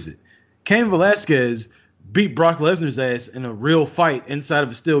praise it. Cain Velasquez beat Brock Lesnar's ass in a real fight inside of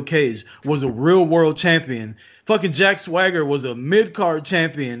a steel cage, was a real world champion. Fucking Jack Swagger was a mid-card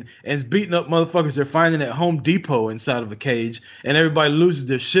champion and is beating up motherfuckers they're finding at Home Depot inside of a cage, and everybody loses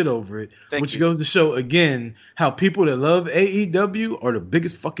their shit over it. Which goes to show, again, how people that love AEW are the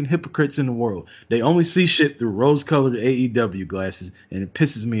biggest fucking hypocrites in the world. They only see shit through rose-colored AEW glasses, and it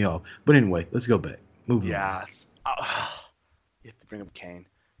pisses me off. But anyway, let's go back. Moving on. You have to bring up Kane.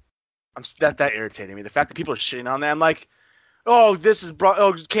 That irritated me. The fact that people are shitting on that. I'm like, oh, this is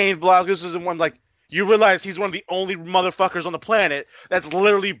Cain Velasquez. This is one. Like, you realize he's one of the only motherfuckers on the planet that's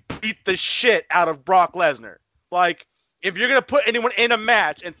literally beat the shit out of Brock Lesnar. Like, if you're gonna put anyone in a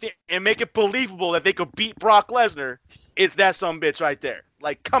match and make it believable that they could beat Brock Lesnar, it's that sumbitch right there.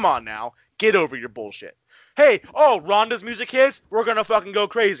 Like, come on now, get over your bullshit. Hey, Ronda's music hits, we're gonna fucking go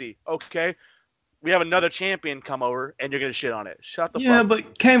crazy. Okay. We have another champion come over, and you're going to shit on it. Shut the fuck up. Yeah,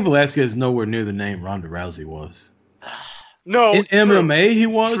 but Cain Velasquez is nowhere near the name Ronda Rousey was. No, in MMA he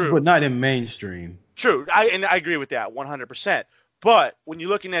was, but not in mainstream. True, I agree with that 100%. But when you're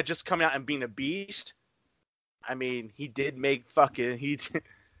looking at just coming out and being a beast, I mean, he did make fucking he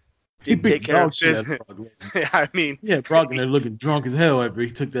take care of business. I mean, Brock there looking drunk as hell after he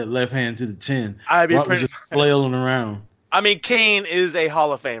took that left hand to the chin. I mean, Brock was just flailing around. I mean, Kane is a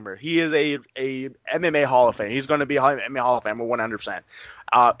Hall of Famer. He is a MMA Hall of Famer. He's going to be a MMA Hall of Famer 100%.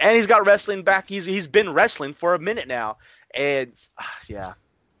 And he's got wrestling back. He's been wrestling for a minute now. And, yeah.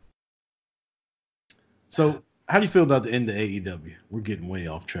 So, how do you feel about the end of AEW? We're getting way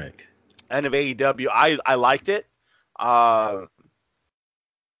off track. End of AEW, I liked it. The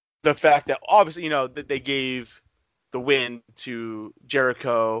fact that, obviously, that they gave the win to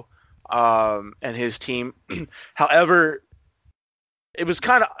Jericho and his team. However, it was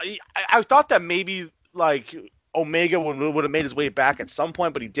kind of I thought that maybe like Omega would have made his way back at some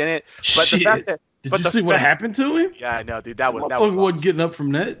point, but he didn't. But the fact that did you see what happened to him? Yeah, I know, dude. That was wasn't getting up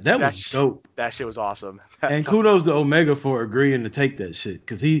from that. That was dope. That shit was awesome. And kudos to Omega for agreeing to take that shit,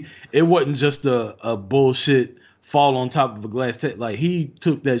 because it wasn't just a bullshit fall on top of a glass table. Like, he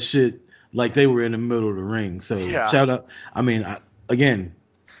took that shit like they were in the middle of the ring. So shout out. I mean, again,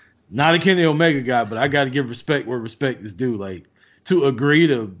 not a Kenny Omega guy, but I got to give respect where respect is due. Like, to agree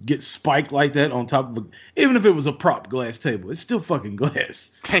to get spiked like that on top of even if it was a prop glass table, it's still fucking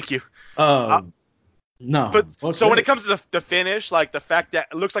glass. Thank you. No. But so when it comes to the finish, like the fact that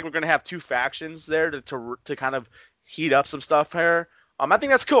it looks like we're going to have two factions there to kind of heat up some stuff here. I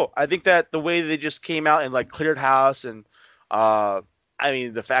think that's cool. I think that the way they just came out and like cleared house, and I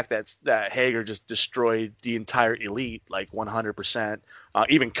mean the fact that Hager just destroyed the entire elite like 100%.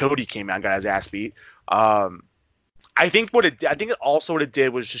 Even Cody came out and got his ass beat. I think what it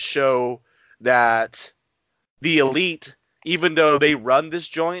did was just show that the elite, even though they run this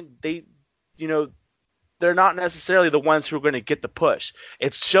joint, they're not necessarily the ones who are going to get the push.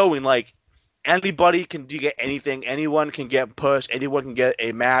 It's showing like anybody can get anything. Anyone can get pushed. Anyone can get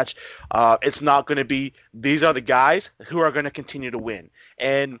a match. It's not going to be these are the guys who are going to continue to win.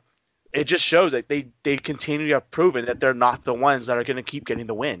 And it just shows that they continue to have proven that they're not the ones that are going to keep getting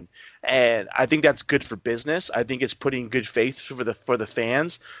the win. And I think that's good for business. I think it's putting good faith for the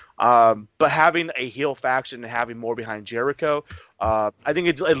fans. But having a heel faction and having more behind Jericho, I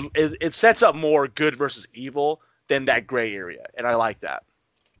think it sets up more good versus evil than that gray area. And I like that.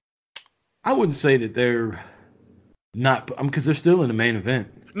 I wouldn't say that they're not, because they're still in the main event.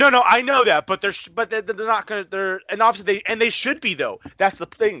 No, I know that, but they're not gonna. And obviously they should be though. That's the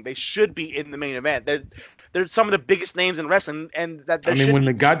thing. They should be in the main event. They're some of the biggest names in wrestling, and that. I mean, when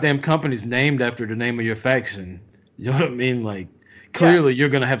the goddamn company's named after the name of your faction, you know what I mean? Like, clearly you're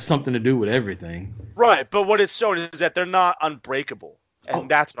gonna have something to do with everything. Right, but what it's showing is that they're not unbreakable, and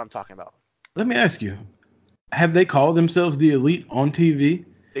that's what I'm talking about. Let me ask you: have they called themselves the Elite on TV?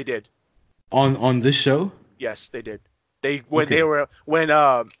 They did. On this show? Yes, they did. I don't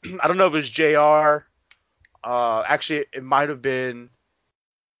know if it was JR. Actually, it might have been.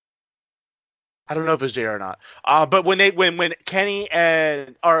 I don't know if it was JR or not. But when Kenny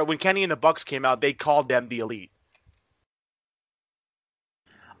and the Bucks came out, they called them the Elite.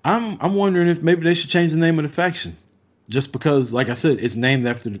 I'm wondering if maybe they should change the name of the faction, just because, like I said, it's named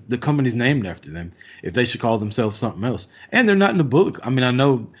after the company's named after them. If they should call themselves something else, and they're not in the Bullet. I mean, I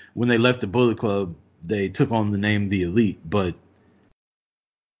know when they left the Bullet Club, they took on the name the Elite, but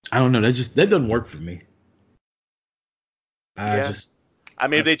I don't know. That doesn't work for me. I I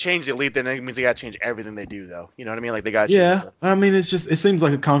mean, if they change the elite, then it means they got to change everything they do, though. You know what I mean? Like, they got to change stuff. I mean, it seems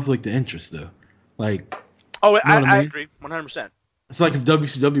like a conflict of interest, though. Like, oh, you know I agree, 100%. It's like if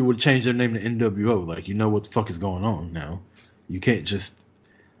WCW would change their name to NWO. Like, you know what the fuck is going on now. You can't just.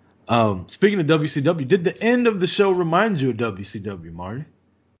 Speaking of WCW, did the end of the show remind you of WCW, Marty?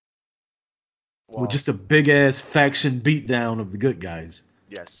 Well, with just a big ass faction beatdown of the good guys.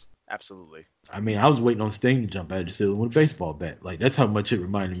 Yes, absolutely. I mean, I was waiting on Sting to jump out of the ceiling with a baseball bat. Like, that's how much it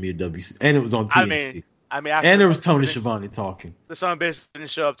reminded me of WCW. And it was on TNT. I mean, and there was Tony Schiavone talking. The son of a bitch didn't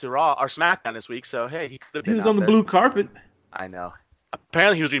show up to Raw or SmackDown this week, so hey, he could have been. He was on the blue carpet. I know.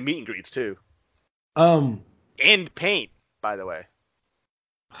 Apparently, he was doing meet and greets too. In paint, by the way.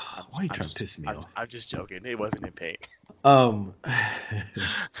 Why are you trying to piss me off? I'm just joking. It wasn't in paint.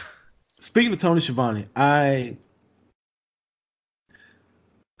 Speaking of Tony Schiavone, I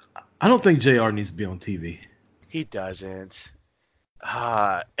don't think JR needs to be on TV. He doesn't.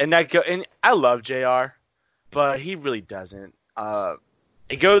 And I love JR, but he really doesn't.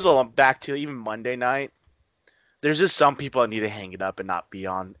 It goes all back to even Monday night. There's just some people that need to hang it up and not be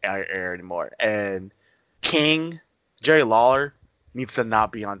on air anymore. And King, Jerry Lawler, needs to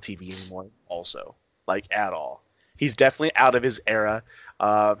not be on TV anymore also. Like, at all. He's definitely out of his era.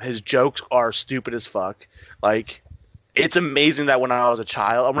 His jokes are stupid as fuck. Like, it's amazing that when I was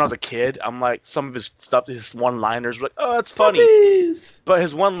a kid, I'm like, some of his stuff, his one-liners were like, oh, it's funny. Puppies. But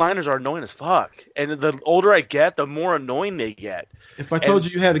his one-liners are annoying as fuck. And the older I get, the more annoying they get. If I told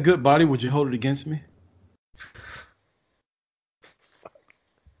you had a good body, would you hold it against me?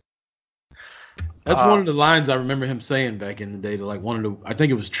 That's one of the lines I remember him saying back in the day to like I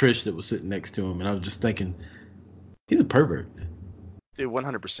think it was Trish that was sitting next to him, and I was just thinking, he's a pervert. Dude,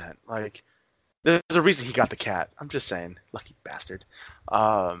 100%. Like, there's a reason he got the cat. I'm just saying, lucky bastard.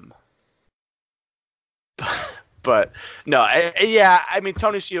 But no, I mean,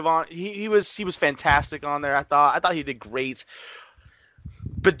 Tony Schiavone, he was fantastic on there. I thought he did great.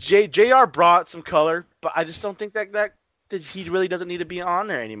 But JR brought some color, but I just don't think that he really doesn't need to be on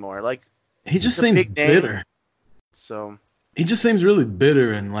there anymore. Like, he just seems bitter. So he just seems really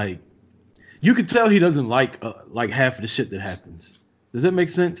bitter, and like you could tell he doesn't like half of the shit that happens. Does that make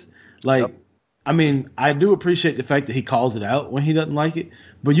sense? Like, yep. I mean, I do appreciate the fact that he calls it out when he doesn't like it,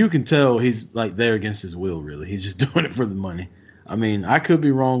 but you can tell he's like there against his will. Really, he's just doing it for the money. I mean, I could be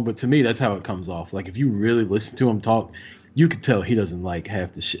wrong, but to me, that's how it comes off. Like, if you really listen to him talk, you could tell he doesn't like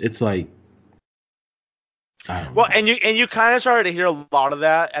half the shit. It's like. Well, and you kind of started to hear a lot of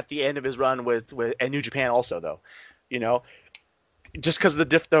that at the end of his run with New Japan also, though, you know, just because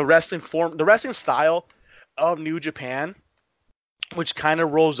the wrestling style of New Japan, which kind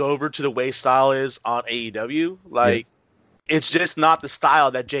of rolls over to the way style is on AEW, like it's just not the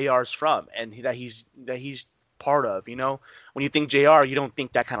style that JR's from and that he's part of. You know, when you think JR, you don't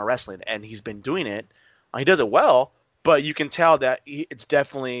think that kind of wrestling, and he's been doing it. He does it well, but you can tell that it's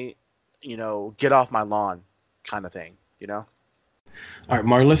definitely, you know, get off my lawn kind of thing, you know? All right,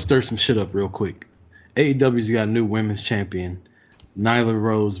 Marty, let's stir some shit up real quick. AEW's got a new women's champion, Nyla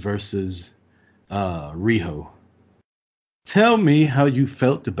Rose versus Riho. Tell me how you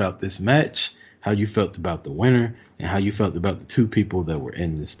felt about this match, how you felt about the winner, and how you felt about the two people that were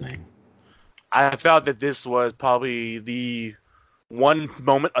in this thing. I felt that this was probably the one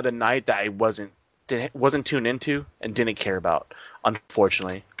moment of the night that I wasn't tuned into and didn't care about,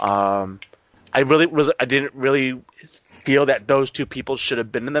 unfortunately. I didn't really feel that those two people should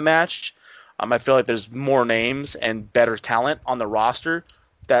have been in the match. I feel like there's more names and better talent on the roster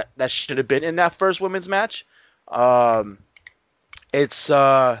that should have been in that first women's match. It's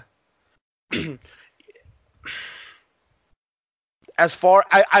as far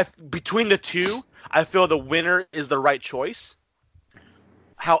I between the two, I feel the winner is the right choice.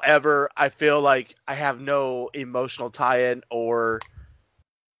 However, I feel like I have no emotional tie-in or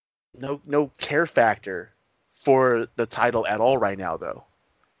no care factor for the title at all right now, though.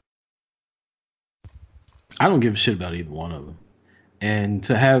 I don't give a shit about either one of them. And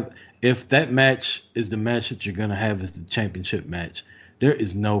if that match is the match that you're going to have as the championship match, there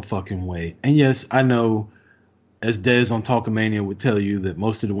is no fucking way. And yes, I know, as Dez on Talkamania would tell you, that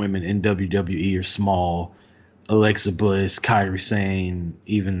most of the women in WWE are small. Alexa Bliss, Kairi Sane,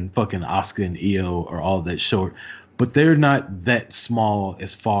 even fucking Asuka and Io are all that short. But they're not that small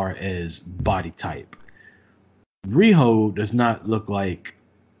as far as body type. Riho does not look like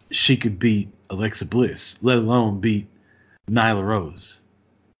she could beat Alexa Bliss, let alone beat Nyla Rose.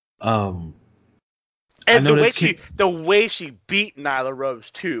 And the way she beat Nyla Rose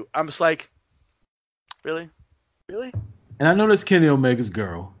too, I'm just like, really? And I know that's Kenny Omega's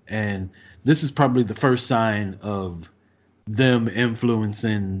girl, and this is probably the first sign of them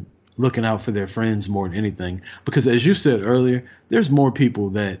influencing, looking out for their friends more than anything. Because as you said earlier, there's more people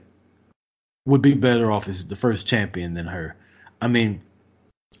that would be better off as the first champion than her. I mean,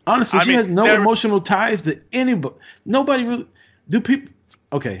 honestly, she has no emotional ties to anybody. Nobody really. Do people?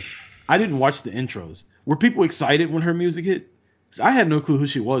 Okay, I didn't watch the intros. Were people excited when her music hit? 'Cause I had no clue who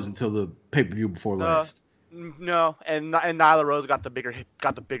she was until the pay-per-view before last. No, and Nyla Rose got the bigger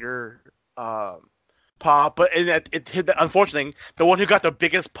pop, but it hit. Unfortunately, the one who got the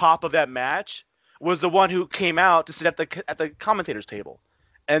biggest pop of that match was the one who came out to sit at the commentators table,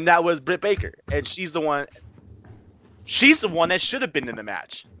 and that was Britt Baker, and she's the one that should have been in the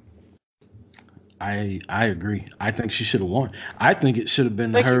match. I agree. I think she should have won. I think it should have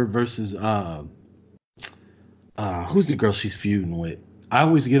been her versus who's the girl she's feuding with? I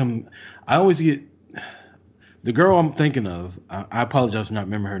always get the girl I'm thinking of. I apologize for not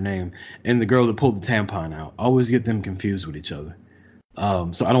remembering her name, and the girl that pulled the tampon out. I always get them confused with each other.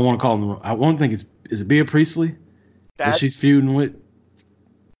 So I don't want to call them. I won't think is it Bea Priestley that she's feuding with?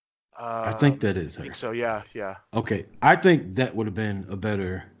 I think that is her. I think so, yeah. Okay, I think that would have been a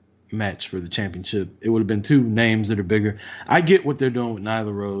better match for the championship. It would have been two names that are bigger. I get what they're doing with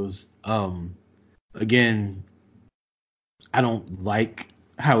Nyla Rose. Again, I don't like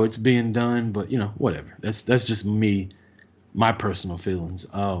how it's being done, but whatever. That's just me, my personal feelings.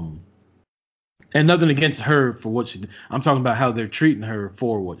 And nothing against her for what she. I'm talking about how they're treating her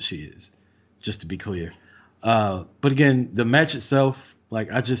for what she is. Just to be clear. But again, the match itself,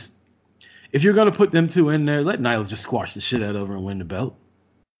 if you're gonna put them two in there, let Nyla just squash the shit out of her and win the belt.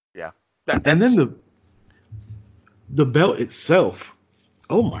 Yeah. And then the belt itself.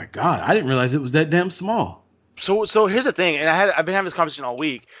 Oh my God! I didn't realize it was that damn small. So here's the thing, and I've been having this conversation all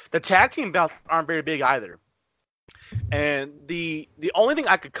week. The tag team belts aren't very big either, and the only thing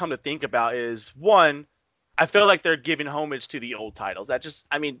I could come to think about is one. I feel like they're giving homage to the old titles. That just,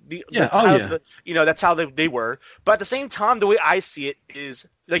 the titles, that's how they were. But at the same time, the way I see it is,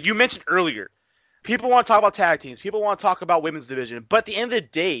 like you mentioned earlier, people want to talk about tag teams. People want to talk about women's division. But at the end of the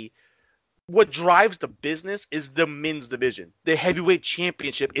day, what drives the business is the men's division. The heavyweight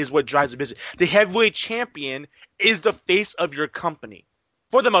championship is what drives the business. The heavyweight champion is the face of your company.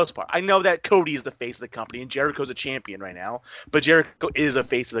 For the most part. I know that Cody is the face of the company and Jericho's a champion right now. But Jericho is a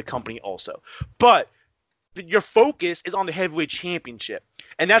face of the company also. But your focus is on the heavyweight championship.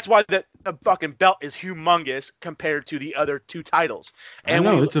 And that's why the fucking belt is humongous compared to the other two titles. And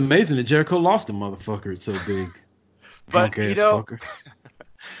I know, it's amazing that Jericho lost a motherfucker. It's so big. But,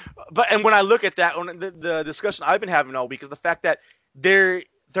 and when I look at that, on the discussion I've been having all week is the fact that they're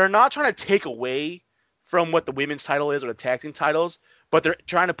not trying to take away from what the women's title is or the tag team titles, but they're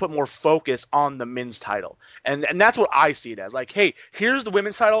trying to put more focus on the men's title. And that's what I see it as. Like, hey, here's the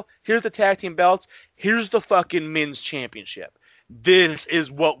women's title, here's the tag team belts, here's the fucking men's championship. This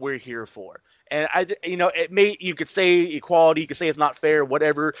is what we're here for. And you could say equality, you could say it's not fair,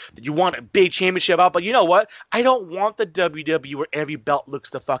 whatever, that you want a big championship out, but you know what? I don't want the WWE where every belt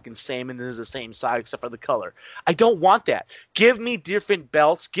looks the fucking same and is the same size except for the color. I don't want that. Give me different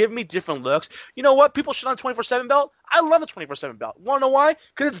belts, give me different looks. You know what? People shit on the 24/7 belt. I love the 24/7 belt. Want to know why?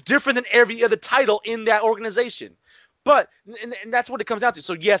 Because it's different than every other title in that organization. But, and that's what it comes down to.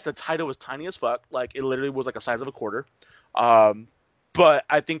 So yes, the title was tiny as fuck. Like, it literally was like a size of a quarter. But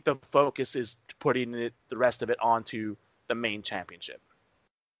I think the focus is putting the rest of it onto the main championship.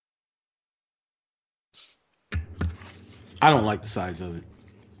 I don't like the size of it.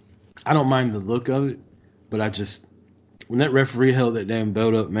 I don't mind the look of it, but when that referee held that damn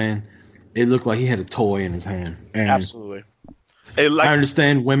belt up, man, it looked like he had a toy in his hand. And absolutely. I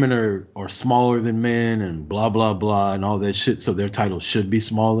understand women are smaller than men and blah, blah, blah and all that shit, so their titles should be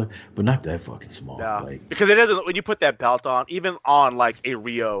smaller, but not that fucking small. Yeah. Because it doesn't, when you put that belt on, even on like a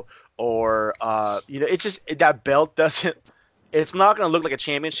Rio or, it's just, that belt doesn't, it's not going to look like a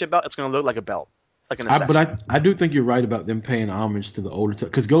championship belt, it's going to look like a belt. Like an accessory. But I do think you're right about them paying homage to the older time.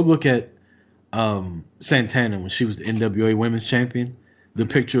 Because go look at Santana when she was the NWA Women's Champion. The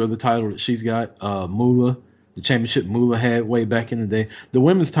picture of the title that she's got, Moolah. The championship Moolah had way back in the day. The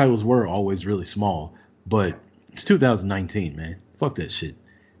women's titles were always really small, but it's 2019, man. Fuck that shit.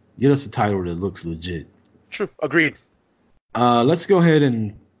 Get us a title that looks legit. True. Agreed. Let's go ahead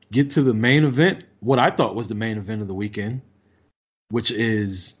and get to the main event. What I thought was the main event of the weekend, which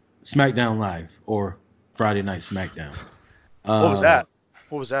is Smackdown Live or Friday Night Smackdown. What was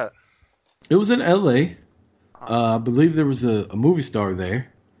that? It was in L.A. I believe there was a movie star there.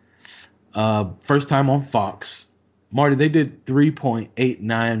 First time on Fox. Marty, they did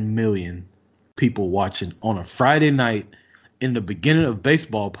 3.89 million people watching on a Friday night in the beginning of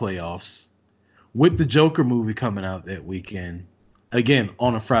baseball playoffs with the Joker movie coming out that weekend, again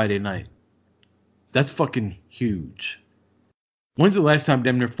on a Friday night. That's fucking huge. When's the last time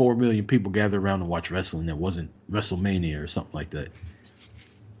damn near 4 million people gathered around to watch wrestling that wasn't WrestleMania or something like that?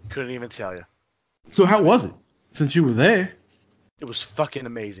 Couldn't even tell you. So how was it since you were there? It was fucking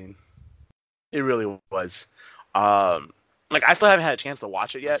amazing. It really was. Like I still haven't had a chance to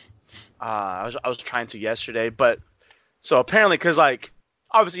watch it yet. I was trying to yesterday, but so apparently because like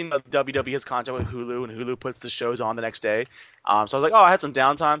obviously WWE has contract with Hulu and Hulu puts the shows on the next day. So I was like, oh, I had some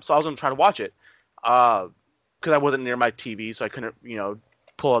downtime, so I was gonna try to watch it. Because I wasn't near my TV, so I couldn't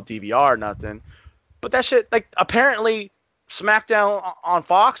pull up DVR or nothing. But that shit, like apparently Smackdown on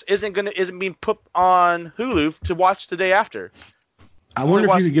Fox isn't being put on Hulu to watch the day after. I wonder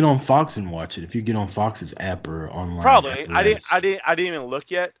if you could get on Fox and watch it. If you get on Fox's app or online. Probably. I didn't even look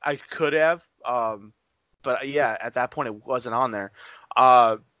yet. I could have. But yeah, at that point it wasn't on there.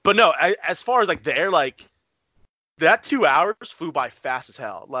 But no, as far as like there, like that 2 hours flew by fast as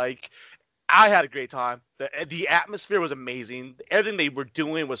hell. Like I had a great time. The atmosphere was amazing. Everything they were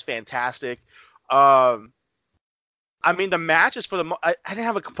doing was fantastic. I mean, the matches for I didn't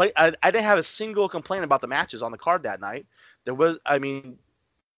have a complaint. I didn't have a single complaint about the matches on the card that night. There was, I mean,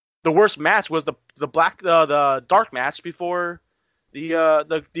 the worst match was the dark match before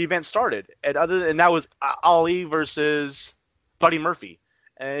the event started, and that was Ali versus Buddy Murphy,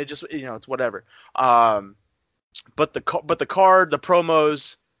 and it just it's whatever. But the card, the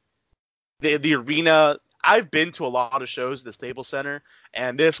promos, the arena. I've been to a lot of shows at the Staples Center,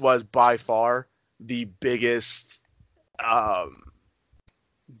 and this was by far the biggest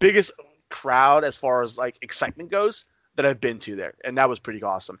crowd as far as like excitement goes that I've been to there, and that was pretty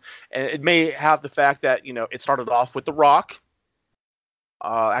awesome. And it may have the fact that it started off with The Rock,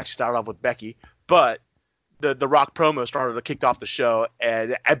 actually started off with Becky, but the Rock promo kicked off the show,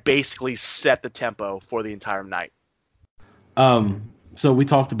 and it basically set the tempo for the entire night. So we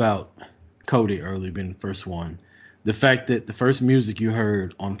talked about Cody earlier being the first one. The fact that the first music you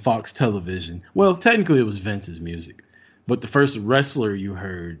heard on Fox television, well, technically it was Vince's music, but the first wrestler you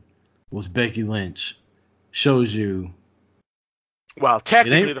heard was Becky Lynch, shows you. Well,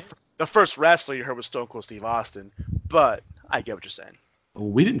 technically the first wrestler you heard was Stone Cold Steve Austin, but I get what you're saying. Well,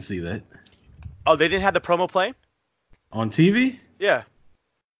 we didn't see that. Oh, they didn't have the promo play? On TV? Yeah.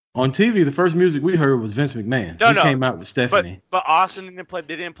 On TV, the first music we heard was Vince McMahon. He came out with Stephanie. But Austin didn't play.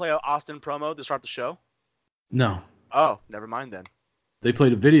 They didn't play an Austin promo to start the show? No. Oh, never mind then. They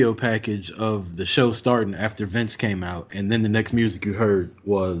played a video package of the show starting after Vince came out, and then the next music you heard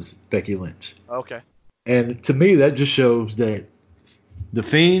was Becky Lynch. Okay. And to me, that just shows that The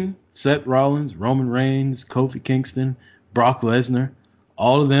Fiend, Seth Rollins, Roman Reigns, Kofi Kingston, Brock Lesnar,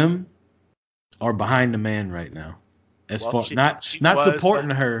 all of them are behind the man right now. As far not supporting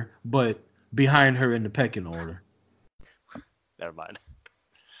her, but behind her in the pecking order. Never mind.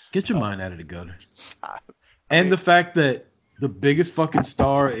 Get your mind out of the gutter. And the fact that the biggest fucking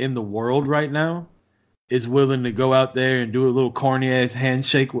star in the world right now is willing to go out there and do a little corny ass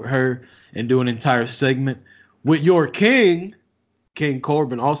handshake with her and do an entire segment with your king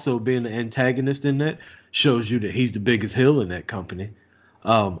Corbin also being the antagonist in that shows you that he's the biggest heel in that company.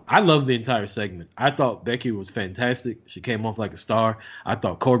 I love the entire segment. I thought Becky was fantastic. She came off like a star. I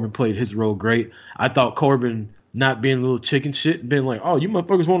thought Corbin played his role great. I thought Corbin not being a little chicken shit and being like, oh, you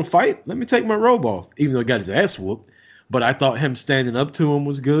motherfuckers want to fight? Let me take my robe off. Even though he got his ass whooped. But I thought him standing up to him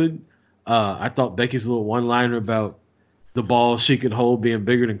was good. I thought Becky's little one-liner about the ball she could hold being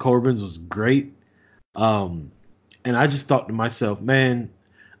bigger than Corbin's was great. And I just thought to myself, man,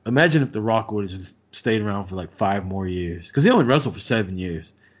 imagine if The Rock would have just stayed around for like 5 more years. Because he only wrestled for 7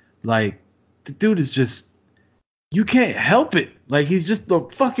 years. Like, the dude is just, you can't help it. Like, he's just the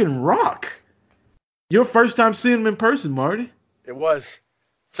fucking Rock. Your first time seeing him in person, Marty. It was.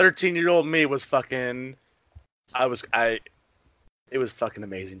 13-year-old me was fucking, it was fucking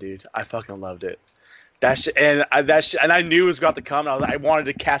amazing, dude. I fucking loved it. And I knew it was about to come. And I wanted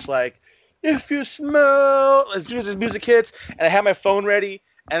to catch like, if you smell, as soon as his music hits, and I had my phone ready,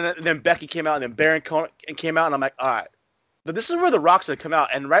 and then Becky came out, and then Baron came out, and I'm like, all right, but this is where the Rock's gonna come out.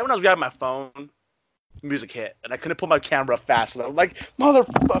 And right when I was grabbing my phone, music hit, and I couldn't pull my camera fast enough. I'm like,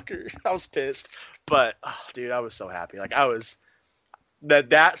 motherfucker, I was pissed, but dude, I was so happy. Like I've been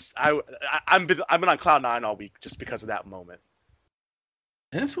on cloud 9 all week just because of that moment.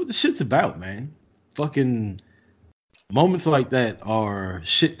 And that's what the shit's about, man. Fucking moments like that are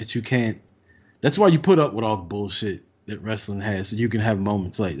shit that you can't. That's why you put up with all the bullshit that wrestling has, so you can have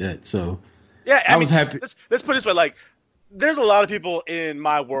moments like that. So yeah, I mean, was happy. Let's put it this way: like, there's a lot of people in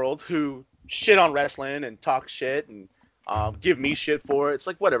my world who shit on wrestling and talk shit and give me shit for it. It's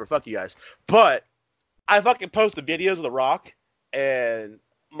like, whatever, fuck you guys. But I fucking post the videos of The Rock and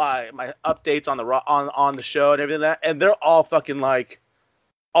my updates on the on the show and everything like that, and they're all fucking like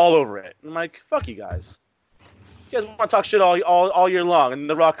all over it. I'm like, fuck you guys. You guys want to talk shit all year long, and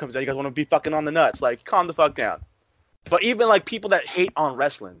The Rock comes out. You guys want to be fucking on the nuts. Like, calm the fuck down. But even like people that hate on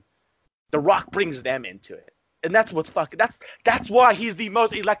wrestling, The Rock brings them into it, and that's what's fucking. That's why he's the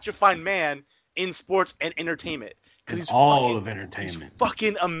most electrifying man in sports and entertainment. Because he's all of entertainment. He's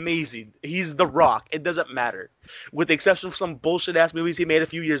fucking amazing. He's The Rock. It doesn't matter, with the exception of some bullshit ass movies he made a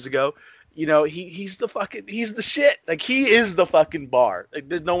few years ago. You know, he's the shit. Like, he is the fucking bar. Like,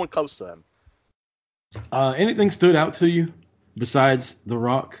 there's no one close to him. Anything stood out to you besides The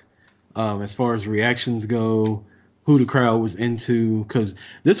Rock, as far as reactions go, who the crowd was into? Because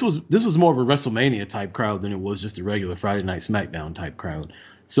this was more of a WrestleMania type crowd than it was just a regular Friday Night Smackdown type crowd.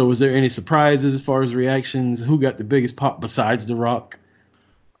 So was there any surprises as far as reactions? Who got the biggest pop besides The Rock?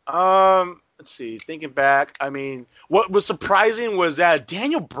 Let's see. Thinking back, I mean, what was surprising was that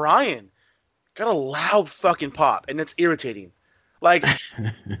Daniel Bryan got a loud fucking pop, and it's irritating. Like,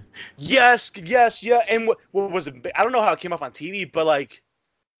 yes, yeah. And what was it? I don't know how it came off on TV, but like,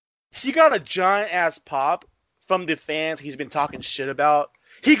 he got a giant ass pop from the fans he's been talking shit about.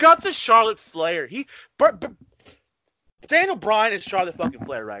 He got the Charlotte Flair. Daniel Bryan is Charlotte fucking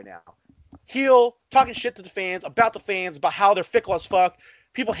Flair right now. Heel, talking shit to the fans, about how they're fickle as fuck.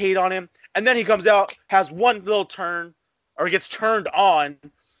 People hate on him. And then he comes out, has one little turn, or gets turned on,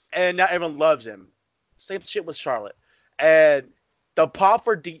 and now everyone loves him. Same shit with Charlotte. And the pop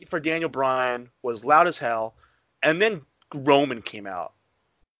for Daniel Bryan was loud as hell. And then Roman came out.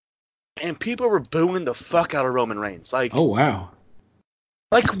 And people were booing the fuck out of Roman Reigns. Like, oh, wow.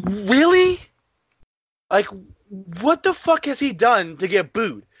 Like, really? Like, what the fuck has he done to get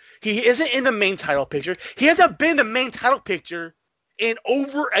booed? He isn't in the main title picture. He hasn't been in the main title picture in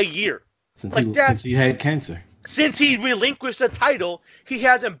over a year. Since he had cancer. Since he relinquished the title, he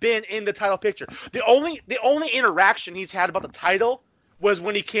hasn't been in the title picture. The only interaction he's had about the title was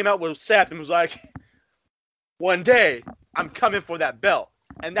when he came out with Seth and was like, one day, I'm coming for that belt.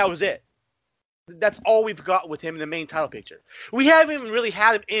 And that was it. That's all we've got with him in the main title picture. We haven't even really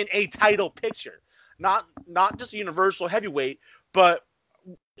had him in a title picture. Not just Universal Heavyweight, but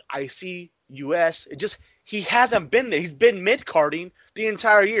IC, US. He hasn't been there. He's been mid-carding the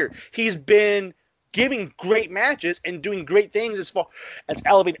entire year. He's been giving great matches and doing great things as far as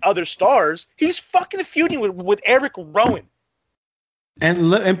elevating other stars. He's fucking feuding with Eric Rowan.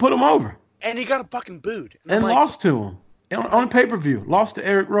 And put him over. And he got fucking booed. And lost to him. On a pay-per-view. Lost to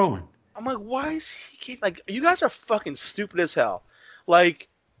Eric Rowan. I'm like, why is he... Like, you guys are fucking stupid as hell. Like,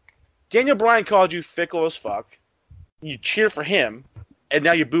 Daniel Bryan called you fickle as fuck. You cheer for him. And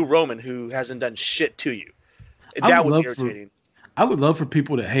now you boo Roman, who hasn't done shit to you. That was irritating. I would love for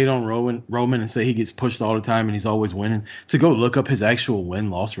people that hate on Roman and say he gets pushed all the time and he's always winning to go look up his actual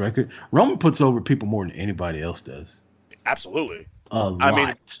win-loss record. Roman puts over people more than anybody else does. Absolutely. A lot. I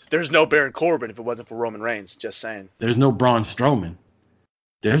mean, there's no Baron Corbin if it wasn't for Roman Reigns. Just saying. There's no Braun Strowman.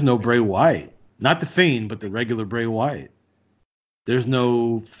 There's no Bray Wyatt. Not the Fiend, but the regular Bray Wyatt. There's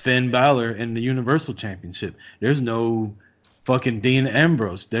no Finn Balor in the Universal Championship. There's no fucking Dean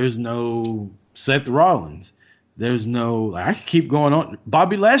Ambrose. There's no Seth Rollins. There's no... I could keep going on.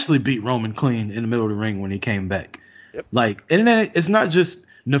 Bobby Lashley beat Roman clean in the middle of the ring when he came back. Yep. Like, and then it's not just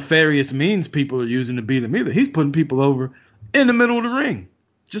nefarious means people are using to beat him either. He's putting people over in the middle of the ring.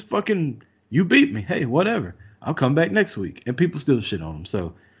 Just fucking, you beat me. Hey, whatever. I'll come back next week. And people still shit on him.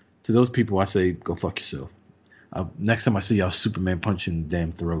 So to those people, I say, go fuck yourself. Next time I see y'all, Superman punch you in the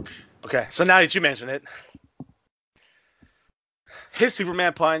damn throat. Okay, so now that you mention it, his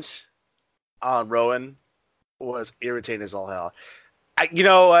Superman punch on Rowan was irritating as all hell. You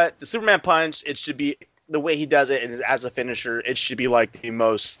know what? The Superman punch, it should be the way he does it, and as a finisher, it should be like the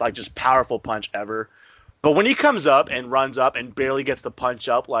most like just powerful punch ever. But when he comes up and runs up and barely gets the punch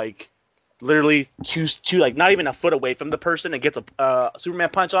up, like literally two like not even a foot away from the person, and gets a Superman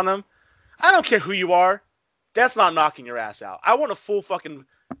punch on him, I don't care who you are. That's not knocking your ass out. I want a full fucking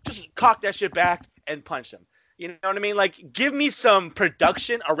just cock that shit back and punch him. You know what I mean? Like, give me some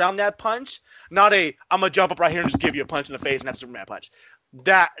production around that punch, not I'm gonna jump up right here and just give you a punch in the face and that's a Superman punch.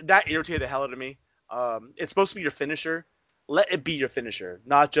 That irritated the hell out of me. It's supposed to be your finisher. Let it be your finisher,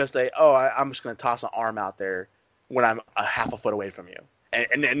 not just I'm just gonna toss an arm out there when I'm a half a foot away from you,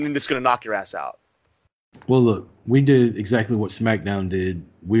 and then it's gonna knock your ass out. Well, look, we did exactly what SmackDown did.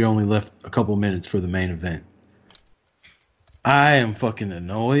 We only left a couple minutes for the main event. I am fucking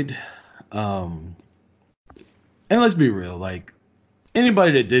annoyed. And let's be real, like,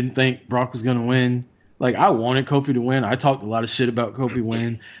 anybody that didn't think Brock was going to win Like, I wanted Kofi to win. I talked a lot of shit about Kofi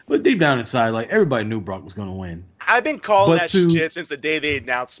winning, but deep down inside, like, everybody knew Brock was going to win. I've been calling that shit since the day they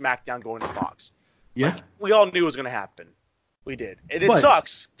announced SmackDown going to Fox. Yeah. Like, we all knew it was going to happen. We did. And it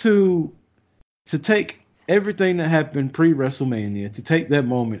sucks. To take everything that happened pre-WrestleMania, to take that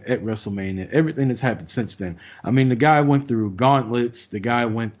moment at WrestleMania, everything that's happened since then. I mean, the guy went through gauntlets. The guy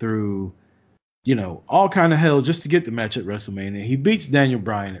went through, all kind of hell just to get the match at WrestleMania. He beats Daniel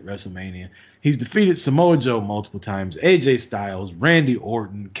Bryan at WrestleMania. He's defeated Samoa Joe multiple times, AJ Styles, Randy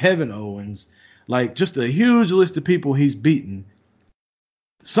Orton, Kevin Owens, like just a huge list of people he's beaten.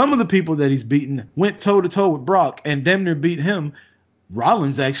 Some of the people that he's beaten went toe-to-toe with Brock and damn near beat him.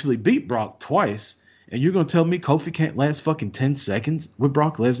 Rollins actually beat Brock twice. And you're going to tell me Kofi can't last fucking 10 seconds with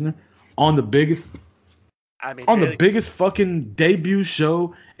Brock Lesnar on the biggest the biggest fucking debut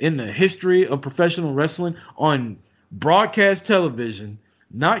show in the history of professional wrestling on broadcast television,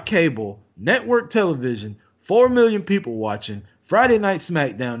 not cable, network television, 4 million people watching, Friday Night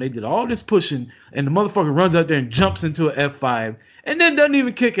Smackdown. They did all this pushing, and the motherfucker runs out there and jumps into an F5 and then doesn't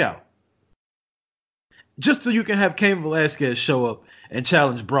even kick out. Just so you can have Cain Velasquez show up and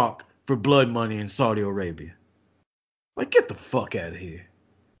challenge Brock for blood money in Saudi Arabia. Like, get the fuck out of here.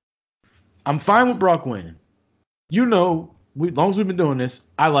 I'm fine with Brock winning. As long as we've been doing this,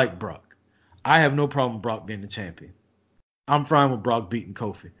 I like Brock. I have no problem with Brock being the champion. I'm fine with Brock beating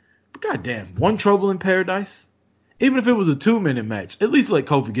Kofi. But goddamn, one Trouble in Paradise? Even if it was a 2-minute match, at least let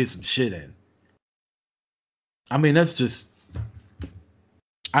Kofi get some shit in. I mean, that's just...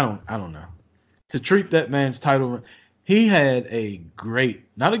 I don't know. To treat that man's title... He had a great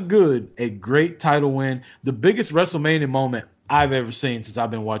title win. The biggest WrestleMania moment I've ever seen since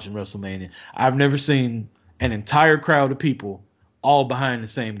I've been watching WrestleMania. I've never seen an entire crowd of people all behind the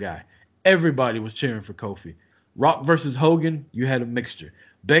same guy. Everybody was cheering for Kofi. Rock versus Hogan, you had a mixture.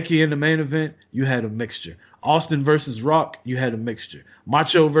 Becky in the main event, you had a mixture. Austin versus Rock, you had a mixture.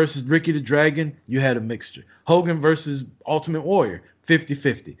 Macho versus Ricky the Dragon, you had a mixture. Hogan versus Ultimate Warrior,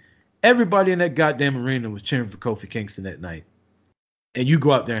 50-50. Everybody in that goddamn arena was cheering for Kofi Kingston that night. And you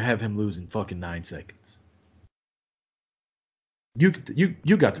go out there and have him lose in fucking 9 seconds. You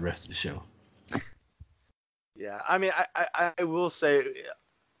got the rest of the show. Yeah, I mean, I will say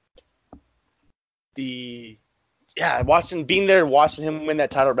being there, watching him win that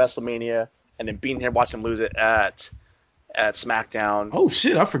title at WrestleMania, and then being here watching him lose it at SmackDown. Oh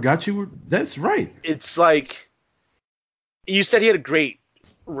shit, I forgot you were. That's right. It's like you said, he had a great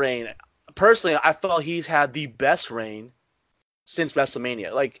reign. Personally, I felt he's had the best reign since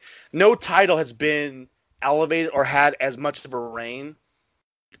WrestleMania. Like, no title has been elevated or had as much of a reign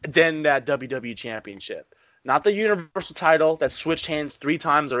than that WWE Championship. Not the Universal title that switched hands 3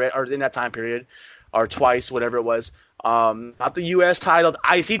 times or in that time period, or twice, whatever it was. Not the U.S. title. The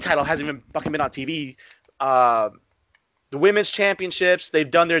IC title hasn't even fucking been on TV. The women's championships, they've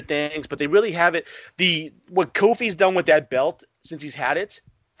done their things, but they really haven't. What Kofi's done with that belt since he's had it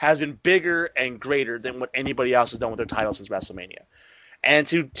has been bigger and greater than what anybody else has done with their title since WrestleMania. And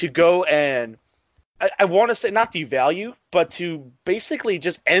to go and, I want to say not devalue, but to basically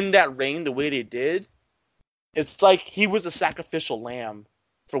just end that reign the way they did, it's like he was a sacrificial lamb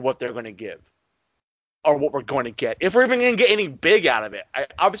for what they're going to give. Or what we're going to get. If we're even going to get anything big out of it.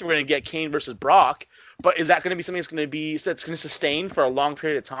 Obviously, we're going to get Kane versus Brock, but is that going to be something that's going to sustain for a long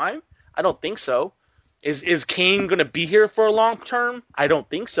period of time? I don't think so. Is Kane going to be here for a long term? I don't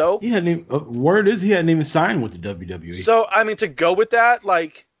think so. He hadn't even signed with the WWE. So, I mean, to go with that,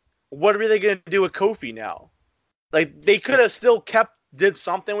 like, what are they going to do with Kofi now? Like, they could have still did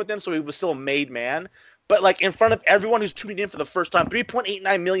something with him so he was still a made man, but like in front of everyone who's tuning in for the first time,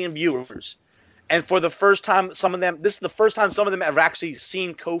 3.89 million viewers. And for the first time, this is the first time some of them have actually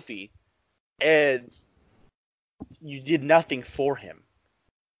seen Kofi, and you did nothing for him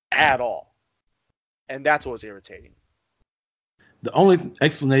at all. And that's what was irritating. The only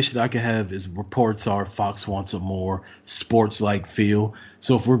explanation I can have is reports are Fox wants a more sports-like feel.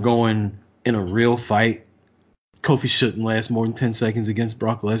 So if we're going in a real fight, Kofi shouldn't last more than 10 seconds against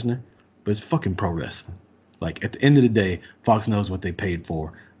Brock Lesnar. But it's fucking pro wrestling. Like, at the end of the day, Fox knows what they paid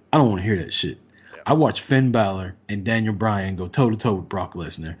for. I don't want to hear that shit. Yeah. I watched Finn Balor and Daniel Bryan go toe-to-toe with Brock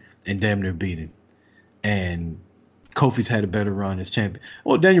Lesnar and damn near beat him. And Kofi's had a better run as champion.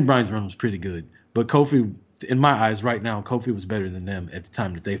 Well, Daniel Bryan's run was pretty good. But Kofi, in my eyes right now, Kofi was better than them at the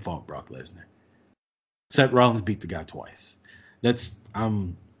time that they fought Brock Lesnar. Seth Rollins beat the guy twice.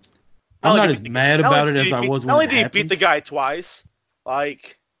 I'm not as mad about it as I was when not only it did he happened. beat the guy twice,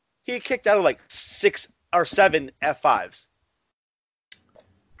 like, he kicked out of like 6 or 7 F5s.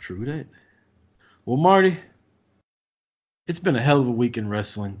 True that. Well, Marty, it's been a hell of a week in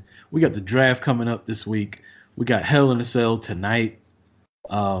wrestling. We got the draft coming up this week. We got Hell in a Cell tonight.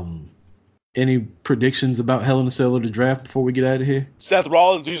 Any predictions about Hell in a Cell or the draft before we get out of here? Seth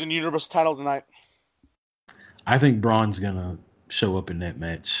Rollins using the Universal title tonight. I think Braun's gonna show up in that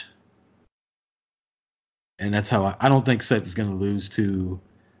match, and that's how I don't think Seth is gonna lose to.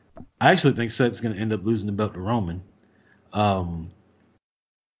 I actually think Seth's gonna end up losing the belt to Roman, or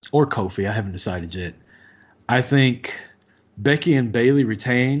Kofi. I haven't decided yet. I think Becky and Bayley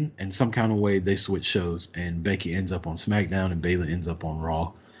retain, and some kind of way they switch shows, and Becky ends up on SmackDown and Bayley ends up on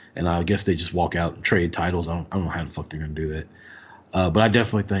Raw. And I guess they just walk out and trade titles. I don't know how the fuck they're going to do that. But I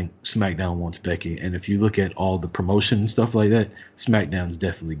definitely think SmackDown wants Becky. And if you look at all the promotion and stuff like that, SmackDown's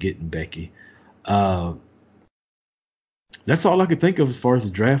definitely getting Becky. That's all I could think of as far as the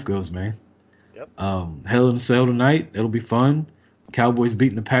draft goes, man. Yep. Hell in a Cell tonight. It'll be fun. Cowboys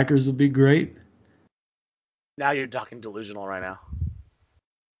beating the Packers will be great. Now you're talking delusional right now.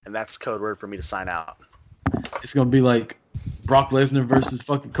 And that's code word for me to sign out. It's going to be like Brock Lesnar versus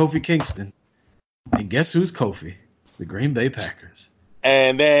fucking Kofi Kingston. And guess who's Kofi? The Green Bay Packers.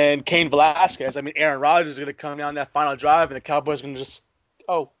 And then Cain Velasquez. Aaron Rodgers is going to come down that final drive, and the Cowboys are going to just,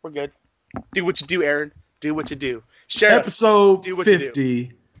 we're good. Do what you do, Aaron. Do what you do. Sheriff, Episode do what 50 you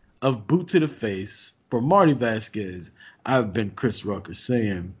do. of Boot to the Face. For Marty Vasquez, I've been Chris Rucker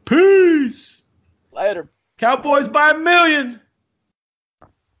saying peace. Later. Cowboys by 1,000,000.